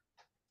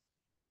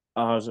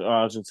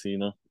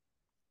 Argentina.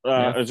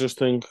 Yeah. I just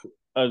think,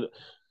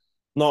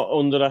 not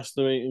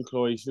underestimating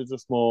Croatia,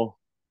 just more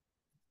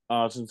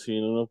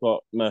Argentina have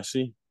got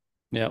Messi.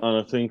 Yeah. And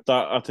I think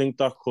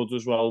that could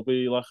as well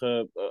be like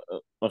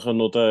like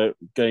another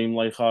game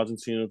like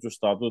Argentina just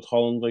had with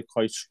Holland, like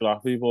quite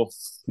scrappy. But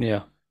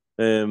yeah,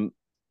 I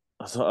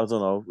don't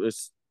know.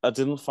 I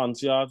didn't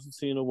fancy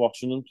Argentina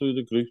watching them through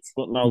the groups,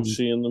 but now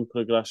seeing them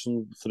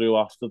progressing through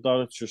after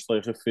that, it's just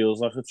like it feels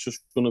like it's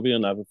just going to be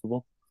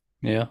inevitable.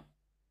 Yeah.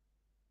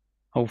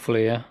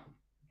 Hopefully, yeah.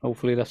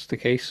 Hopefully that's the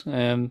case.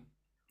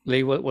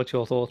 Lee, what's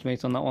your thoughts,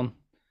 mate, on that one?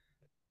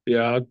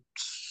 Yeah,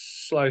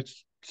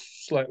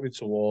 slightly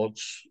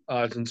towards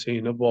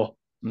Argentina, but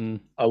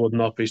I would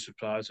not be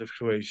surprised if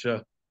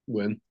Croatia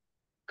win.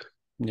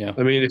 Yeah.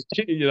 I mean, if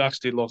you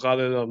actually look at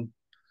it,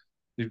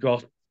 you've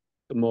got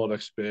the more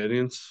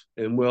experience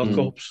in World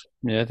Cups.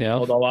 Yeah, they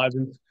have. Although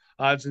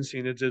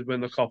Argentina did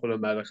win the Copa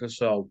America,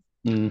 so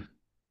I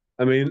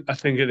mean, I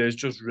think it is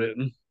just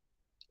written.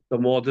 The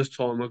more this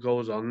tournament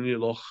goes on and you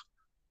look,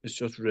 it's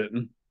just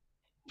written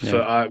for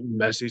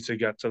Messi to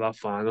get to that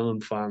final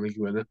and finally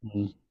win it.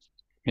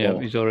 Yeah,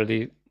 he's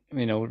already,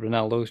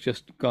 Ronaldo's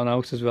just gone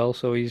out as well,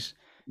 so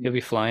he'll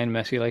be flying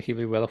Messi, like he'll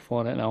be well up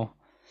for it now.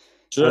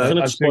 Do you reckon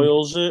it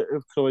spoils it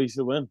if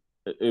Croatia win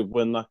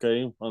that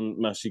game and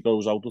Messi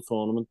goes out the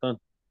tournament then?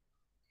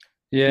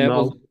 Yeah,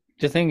 well,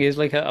 the thing is,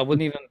 like, I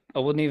wouldn't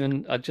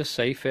even, I'd just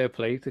say fair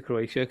play to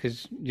Croatia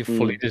because you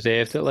fully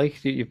deserved it.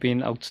 Like, you've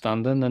been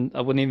outstanding, and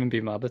I wouldn't even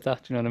be mad at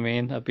that. Do you know what I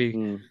mean? I'd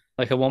be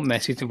like, I want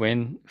Messi to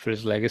win for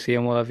his legacy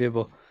and whatever,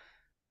 but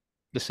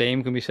the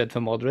same can be said for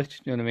Modric.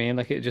 You know what I mean?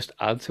 Like, it just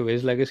adds to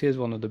his legacy as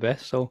one of the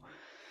best. So,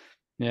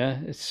 yeah,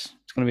 it's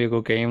going to be a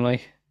good game.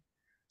 Like,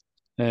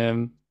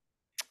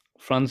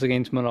 France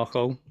against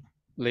Morocco.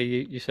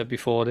 Lee, you said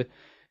before that,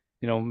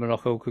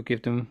 Morocco could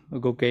give them a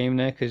good game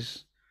there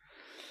because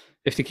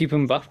if they keep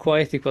them back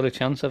quiet, they've got a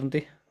chance, haven't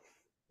they?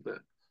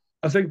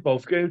 I think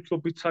both games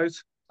could be tight.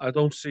 I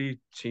don't see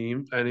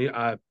any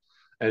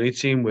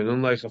team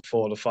winning like a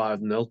 4 or 5-0.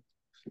 Do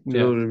you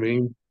know what I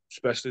mean?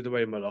 Especially the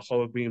way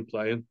Morocco have been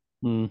playing.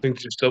 I think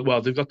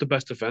they've got the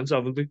best defense,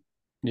 haven't they?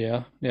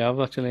 Yeah, I've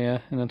actually,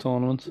 in the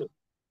tournament.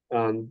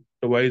 And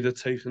the way they're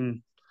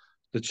taking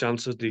the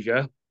chances they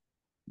get,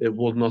 it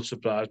would not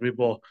surprise me.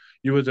 But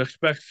you would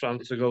expect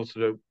France to go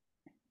through.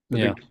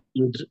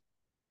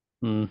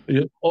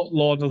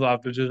 Lord of the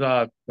averages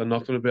they're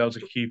not going to be able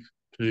to keep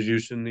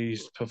producing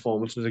these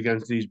performances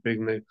against these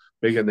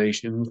bigger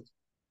nations.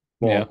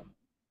 But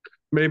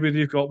maybe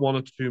they've got 1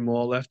 or 2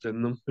 more left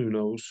in them. Who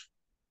knows?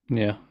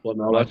 Yeah. But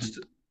no, that's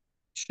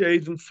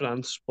shades in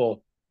France. But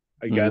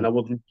again, I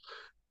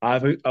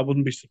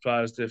wouldn't be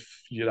surprised if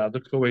you had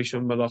the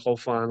Croatian Morocco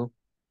final.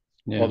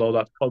 Yeah. Although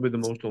that's probably the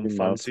most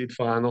unfancied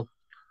final.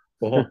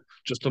 But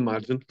just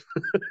imagine.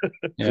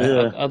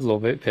 I'd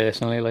love it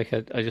personally. Like,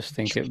 I just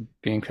think it'd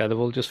be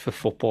incredible just for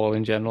football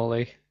in general.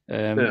 Like,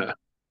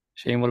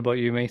 Shane, what about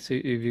you, mate? Who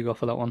have you got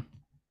for that one?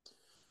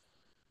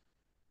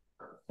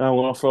 I'm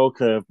going to throw a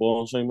curveball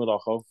and say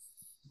Morocco.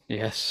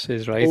 Yes,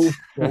 is right. Oh,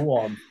 go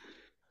on.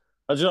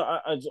 I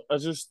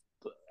just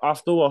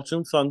after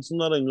watching France in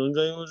that England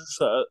game,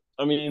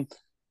 I mean,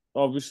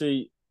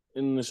 obviously,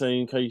 in the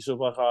same case of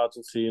like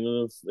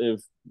Argentina,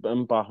 if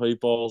Mbappe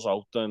balls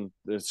out, then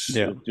it's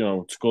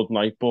it's good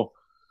night. But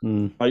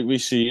like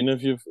we've seen,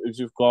 if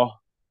you've got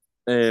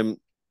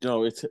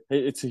it's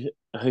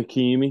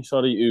Hakimi,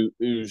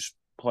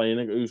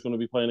 who's going to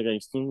be playing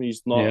against them.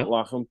 He's not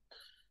lacking.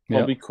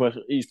 Probably quick.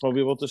 He's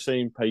probably about the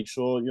same pace,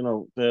 or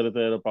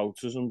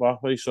thereabouts as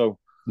Mbappe. So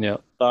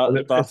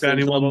if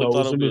anyone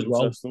knows him as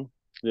well,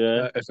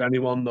 if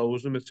anyone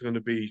knows him, it's going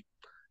to be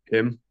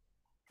him.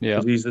 Yeah,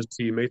 because he's his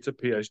teammate at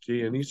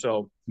PSG, and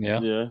so yeah.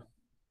 Do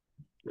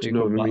you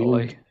know what I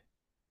mean?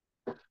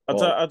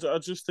 I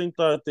just think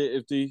that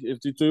if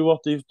they do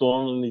what they've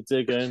done and they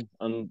dig in,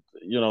 and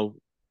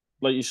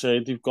like you say,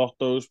 they've got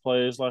those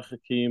players like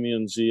Hakimi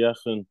and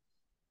Ziyech and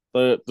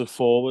the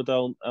forward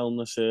El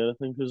Nasser, I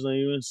think his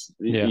name is.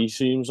 He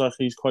seems like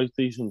he's quite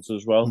decent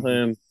as well.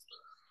 Got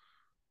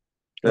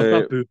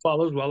that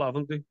Buffal as well,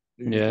 haven't they?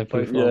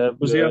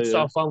 Was he at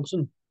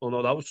Southampton? Oh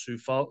no, that was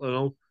Soufal. I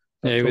know.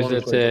 Yeah, he was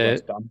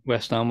at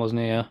West Ham,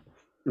 wasn't he?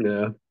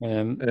 Yeah.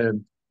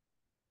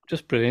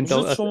 Just brilliant.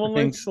 Was it someone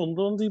like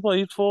Sunderland he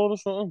played for or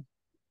something?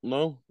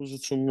 No, was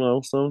it someone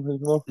else? No,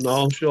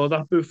 I'm sure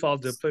that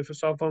Buffal did play for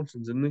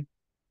Southampton, didn't he?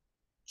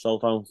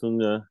 Southampton,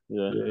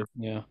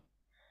 yeah.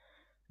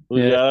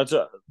 Well,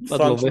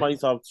 France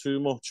might have too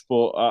much,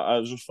 but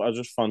I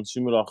just fancy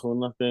Morocco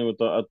in that game. With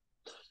that,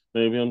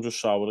 maybe I'm just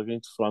sour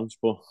against France,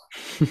 but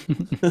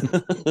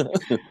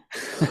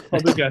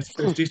probably get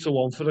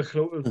 50-1 for the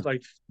Croatia.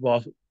 Like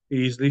what?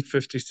 Easily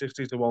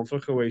 50-60-1 for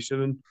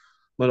Croatia and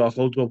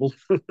Morocco double.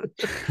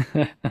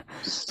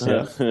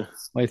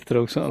 Might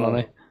throw something on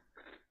it.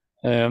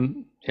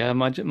 Yeah,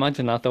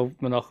 imagine that though.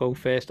 Morocco,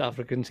 first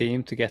African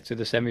team to get to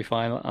the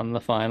semi-final and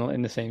the final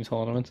in the same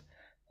tournament.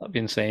 That'd be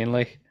insane.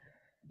 Like,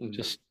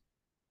 just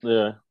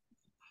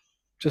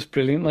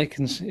brilliant. Like,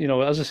 you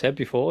know, as I said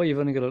before, you've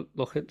only got to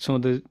look at some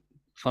of the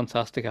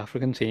fantastic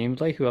African teams,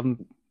 like who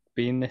haven't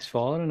been this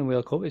far in the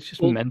World Cup. It's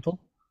just mental.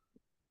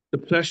 The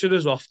pressure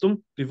is off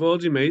them. They've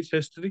already made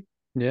history.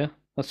 Yeah,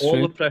 that's all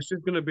true. the pressure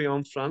is going to be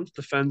on France,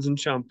 defending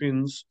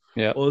champions.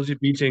 Yeah, already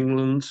beat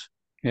England.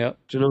 Yeah,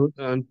 do you know?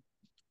 And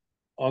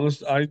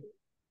honest, I'm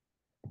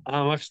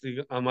actually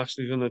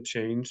going to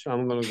change.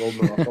 I'm going to go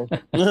Morocco.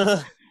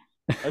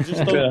 I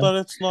just hope that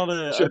it's not.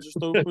 I just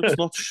hope it's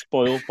not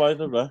spoiled by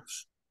the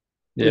refs.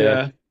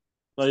 Yeah.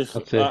 Like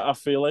I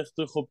feel like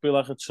there could be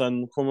like a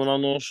trend coming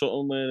on or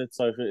something where it's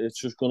like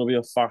it's just going to be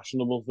a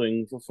fashionable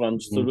thing for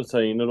France to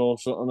retain it or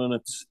something, and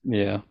it's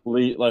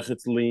like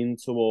it's leaned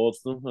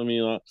towards them. I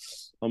mean,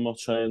 I'm not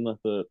saying that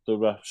the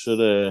refs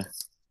are.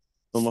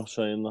 I'm not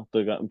saying that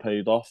they're getting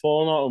paid off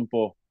or not,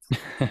 but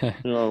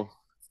you know,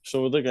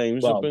 some of the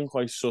games have been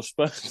quite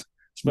suspect,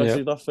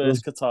 especially that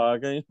first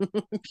Qatar game.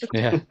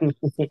 Yeah,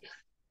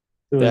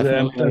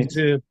 there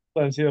was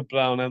plenty of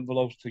brown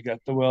envelopes to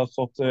get the World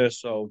Cup there,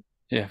 so.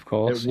 Yeah, of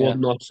course. It would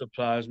not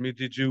surprise me.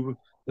 The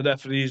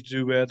referees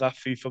do wear that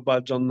FIFA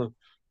badge on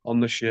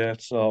the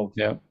shirt? So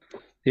yeah,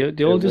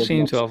 they all just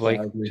seem to have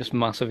like just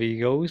massive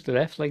egos. The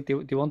refs, like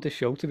they want the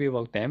show to be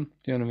about them.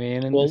 Do you know what I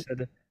mean? And instead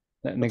of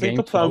letting the game. I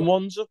think the Prem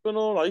ones have been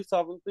all right,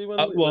 haven't they? I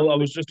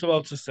was just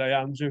about to say,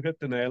 Andrew hit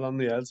the nail on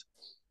the head.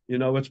 You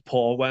know, it's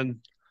poor when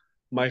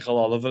Michael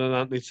Oliver and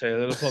Anthony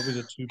Taylor are probably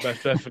the two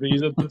best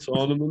referees at the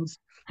tournament.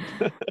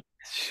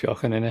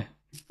 Shocking, isn't it?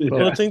 Yeah.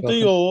 But I think the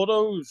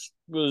Euros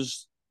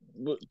was.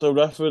 The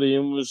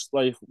refereeing was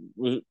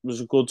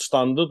a good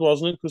standard,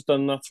 wasn't it? Because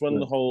then that's when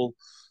the whole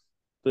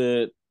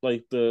the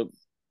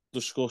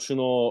discussion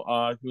or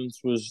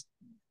arguments was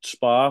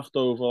sparked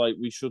over like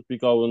we should be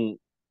going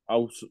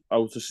out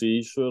of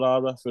seas for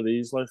our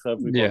referees like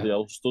everybody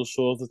else does,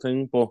 sort of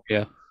thing. But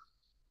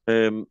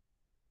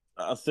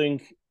I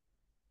think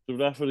the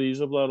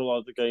referees have let a lot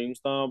of the games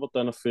down, but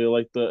then I feel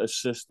like the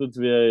assisted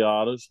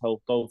VAR has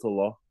helped out a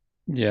lot.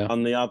 Yeah.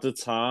 And the added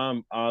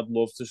time, I'd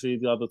love to see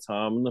the added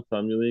time in the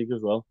Premier League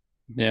as well.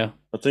 Yeah.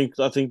 I think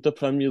the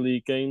Premier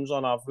League games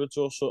on average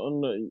or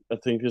something, I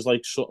think is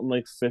like something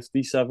like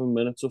 57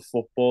 minutes of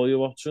football you're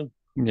watching.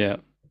 Yeah.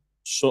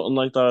 Something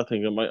like that. I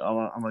think I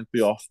might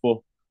be off, but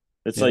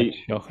it's like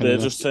they're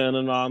just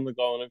turning around and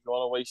going, if you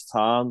want to waste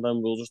time,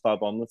 then we'll just add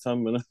on the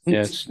 10 minutes.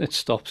 Yeah, it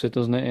stops it,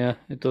 doesn't it? Yeah,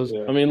 it does.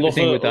 Yeah. I mean, look,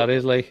 the thing with that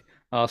is like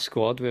our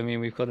squad. I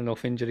mean, we've got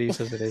enough injuries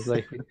as it is.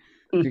 Like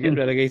we get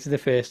relegated the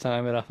first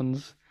time it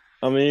happens.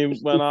 I mean,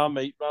 when our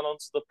mate ran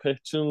onto the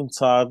pitch and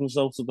tied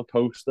himself to the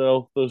post there,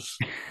 there's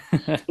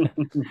at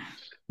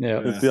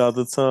the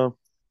added time.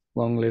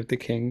 Long live the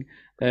king.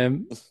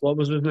 What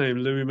was his name?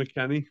 Louis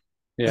McKennie.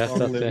 Yeah,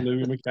 that's it.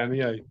 Louis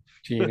McKennie,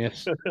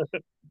 Genius.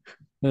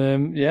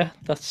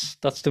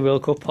 That's the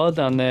World Cup pod,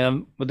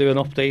 and we'll do an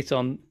update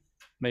on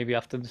maybe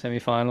after the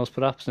semi-finals,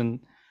 perhaps,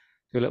 and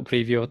do a little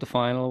preview of the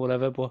final or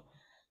whatever. But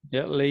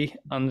yeah, Lee,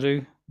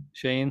 Andrew,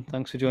 Shane,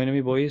 thanks for joining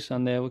me, boys,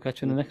 and we'll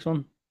catch you in the next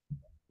one.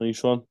 Thanks,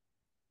 Sean.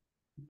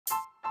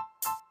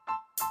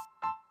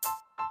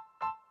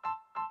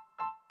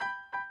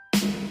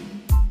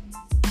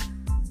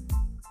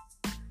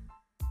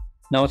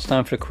 Now it's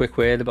time for a quick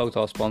word about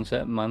our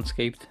sponsor,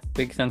 Manscaped.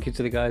 Big thank you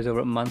to the guys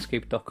over at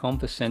manscaped.com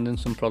for sending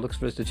some products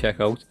for us to check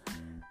out.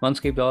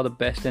 Manscaped are the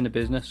best in the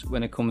business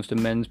when it comes to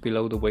men's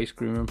below the waist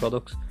grooming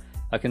products.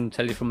 I can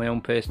tell you from my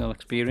own personal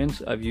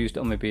experience, I've used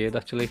it on my beard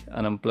actually,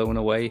 and I'm blown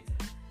away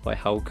by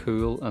how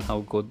cool and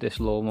how good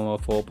this Lawnmower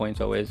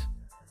 4.0 is.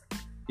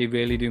 They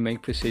really do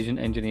make precision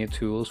engineered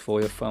tools for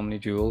your family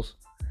jewels.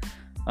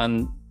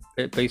 And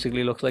it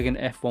basically looks like an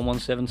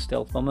F117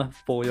 stealth bomber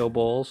for your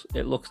balls.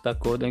 It looks that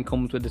good and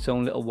comes with its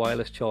own little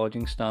wireless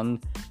charging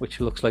stand, which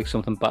looks like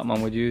something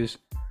Batman would use.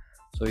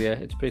 So yeah,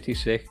 it's pretty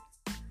sick.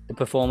 The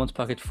Performance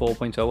Package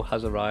 4.0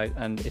 has arrived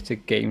and it's a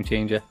game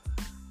changer.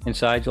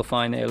 Inside you'll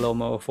find a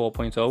Lawnmower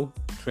 4.0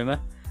 trimmer,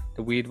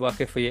 the weed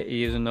whacker for your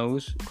ears and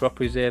nose, crop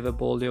preserver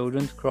ball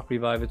deodorant, crop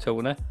reviver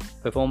toner,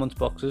 performance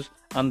boxes,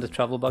 and the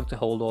travel bag to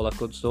hold all that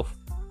good stuff.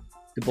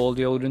 The ball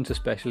deodorant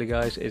especially,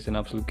 guys, is an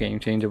absolute game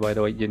changer, by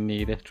the way. You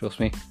need it, trust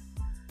me.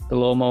 The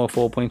Lawnmower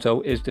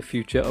 4.0 is the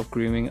future of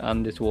grooming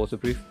and it's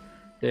waterproof.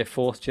 Their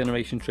 4th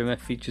generation trimmer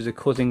features a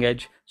cutting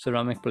edge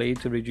ceramic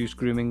blade to reduce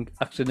grooming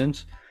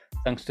accidents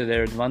thanks to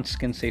their advanced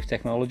skin safe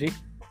technology.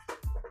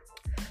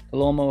 The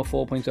Lawnmower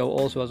 4.0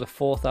 also has a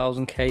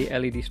 4000K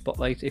LED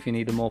spotlight if you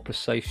need a more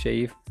precise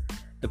shave.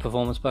 The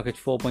Performance Package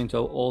 4.0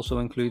 also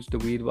includes the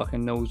weed whacker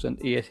nose and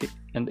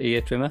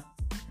ear trimmer.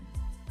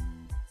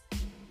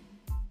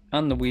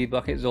 And the weed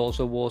whacker is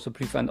also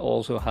waterproof and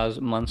also has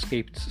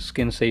Manscaped's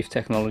skin safe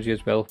technology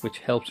as well, which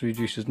helps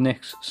reduce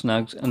nicks,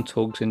 snags and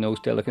tugs in those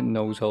delicate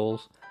nose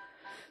holes.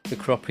 The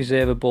crop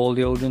preserver ball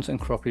deodorant and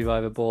crop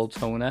reviver ball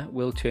toner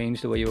will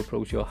change the way you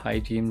approach your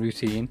hygiene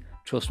routine.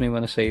 Trust me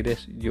when I say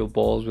this, your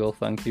balls will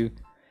thank you.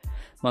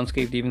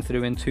 Manscaped even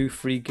threw in 2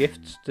 free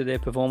gifts to their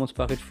Performance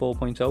Package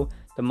 4.0.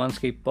 the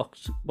Manscaped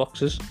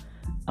boxes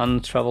and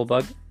the travel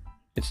bag.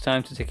 It's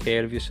time to take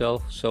care of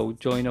yourself, so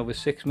join over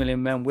 6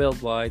 million men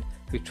worldwide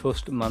who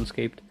trust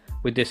Manscaped.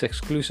 With this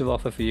exclusive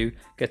offer for you,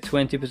 get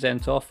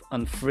 20% off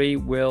and free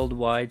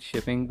worldwide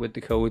shipping with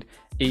the code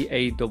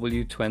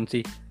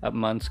EAW20 at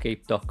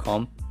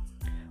manscaped.com.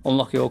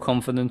 Unlock your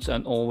confidence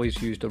and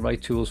always use the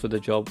right tools for the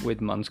job with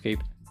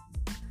Manscaped.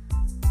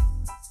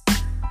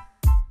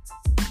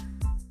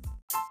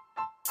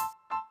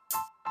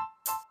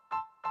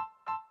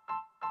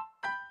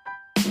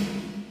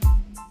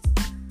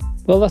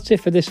 Well, that's it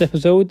for this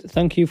episode.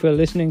 Thank you for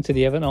listening to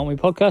the Everton Army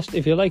podcast.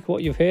 If you like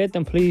what you've heard,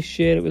 then please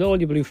share it with all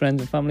your blue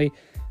friends and family.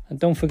 And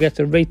don't forget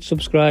to rate,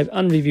 subscribe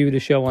and review the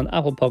show on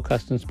Apple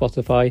Podcasts and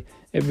Spotify.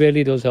 It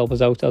really does help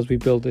us out as we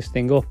build this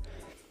thing up.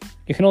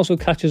 You can also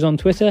catch us on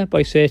Twitter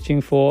by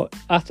searching for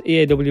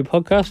 @EAW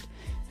Podcast.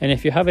 And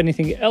if you have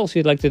anything else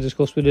you'd like to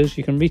discuss with us,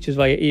 you can reach us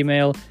via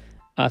email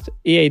at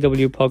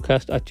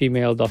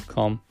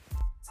eawpodcast@gmail.com.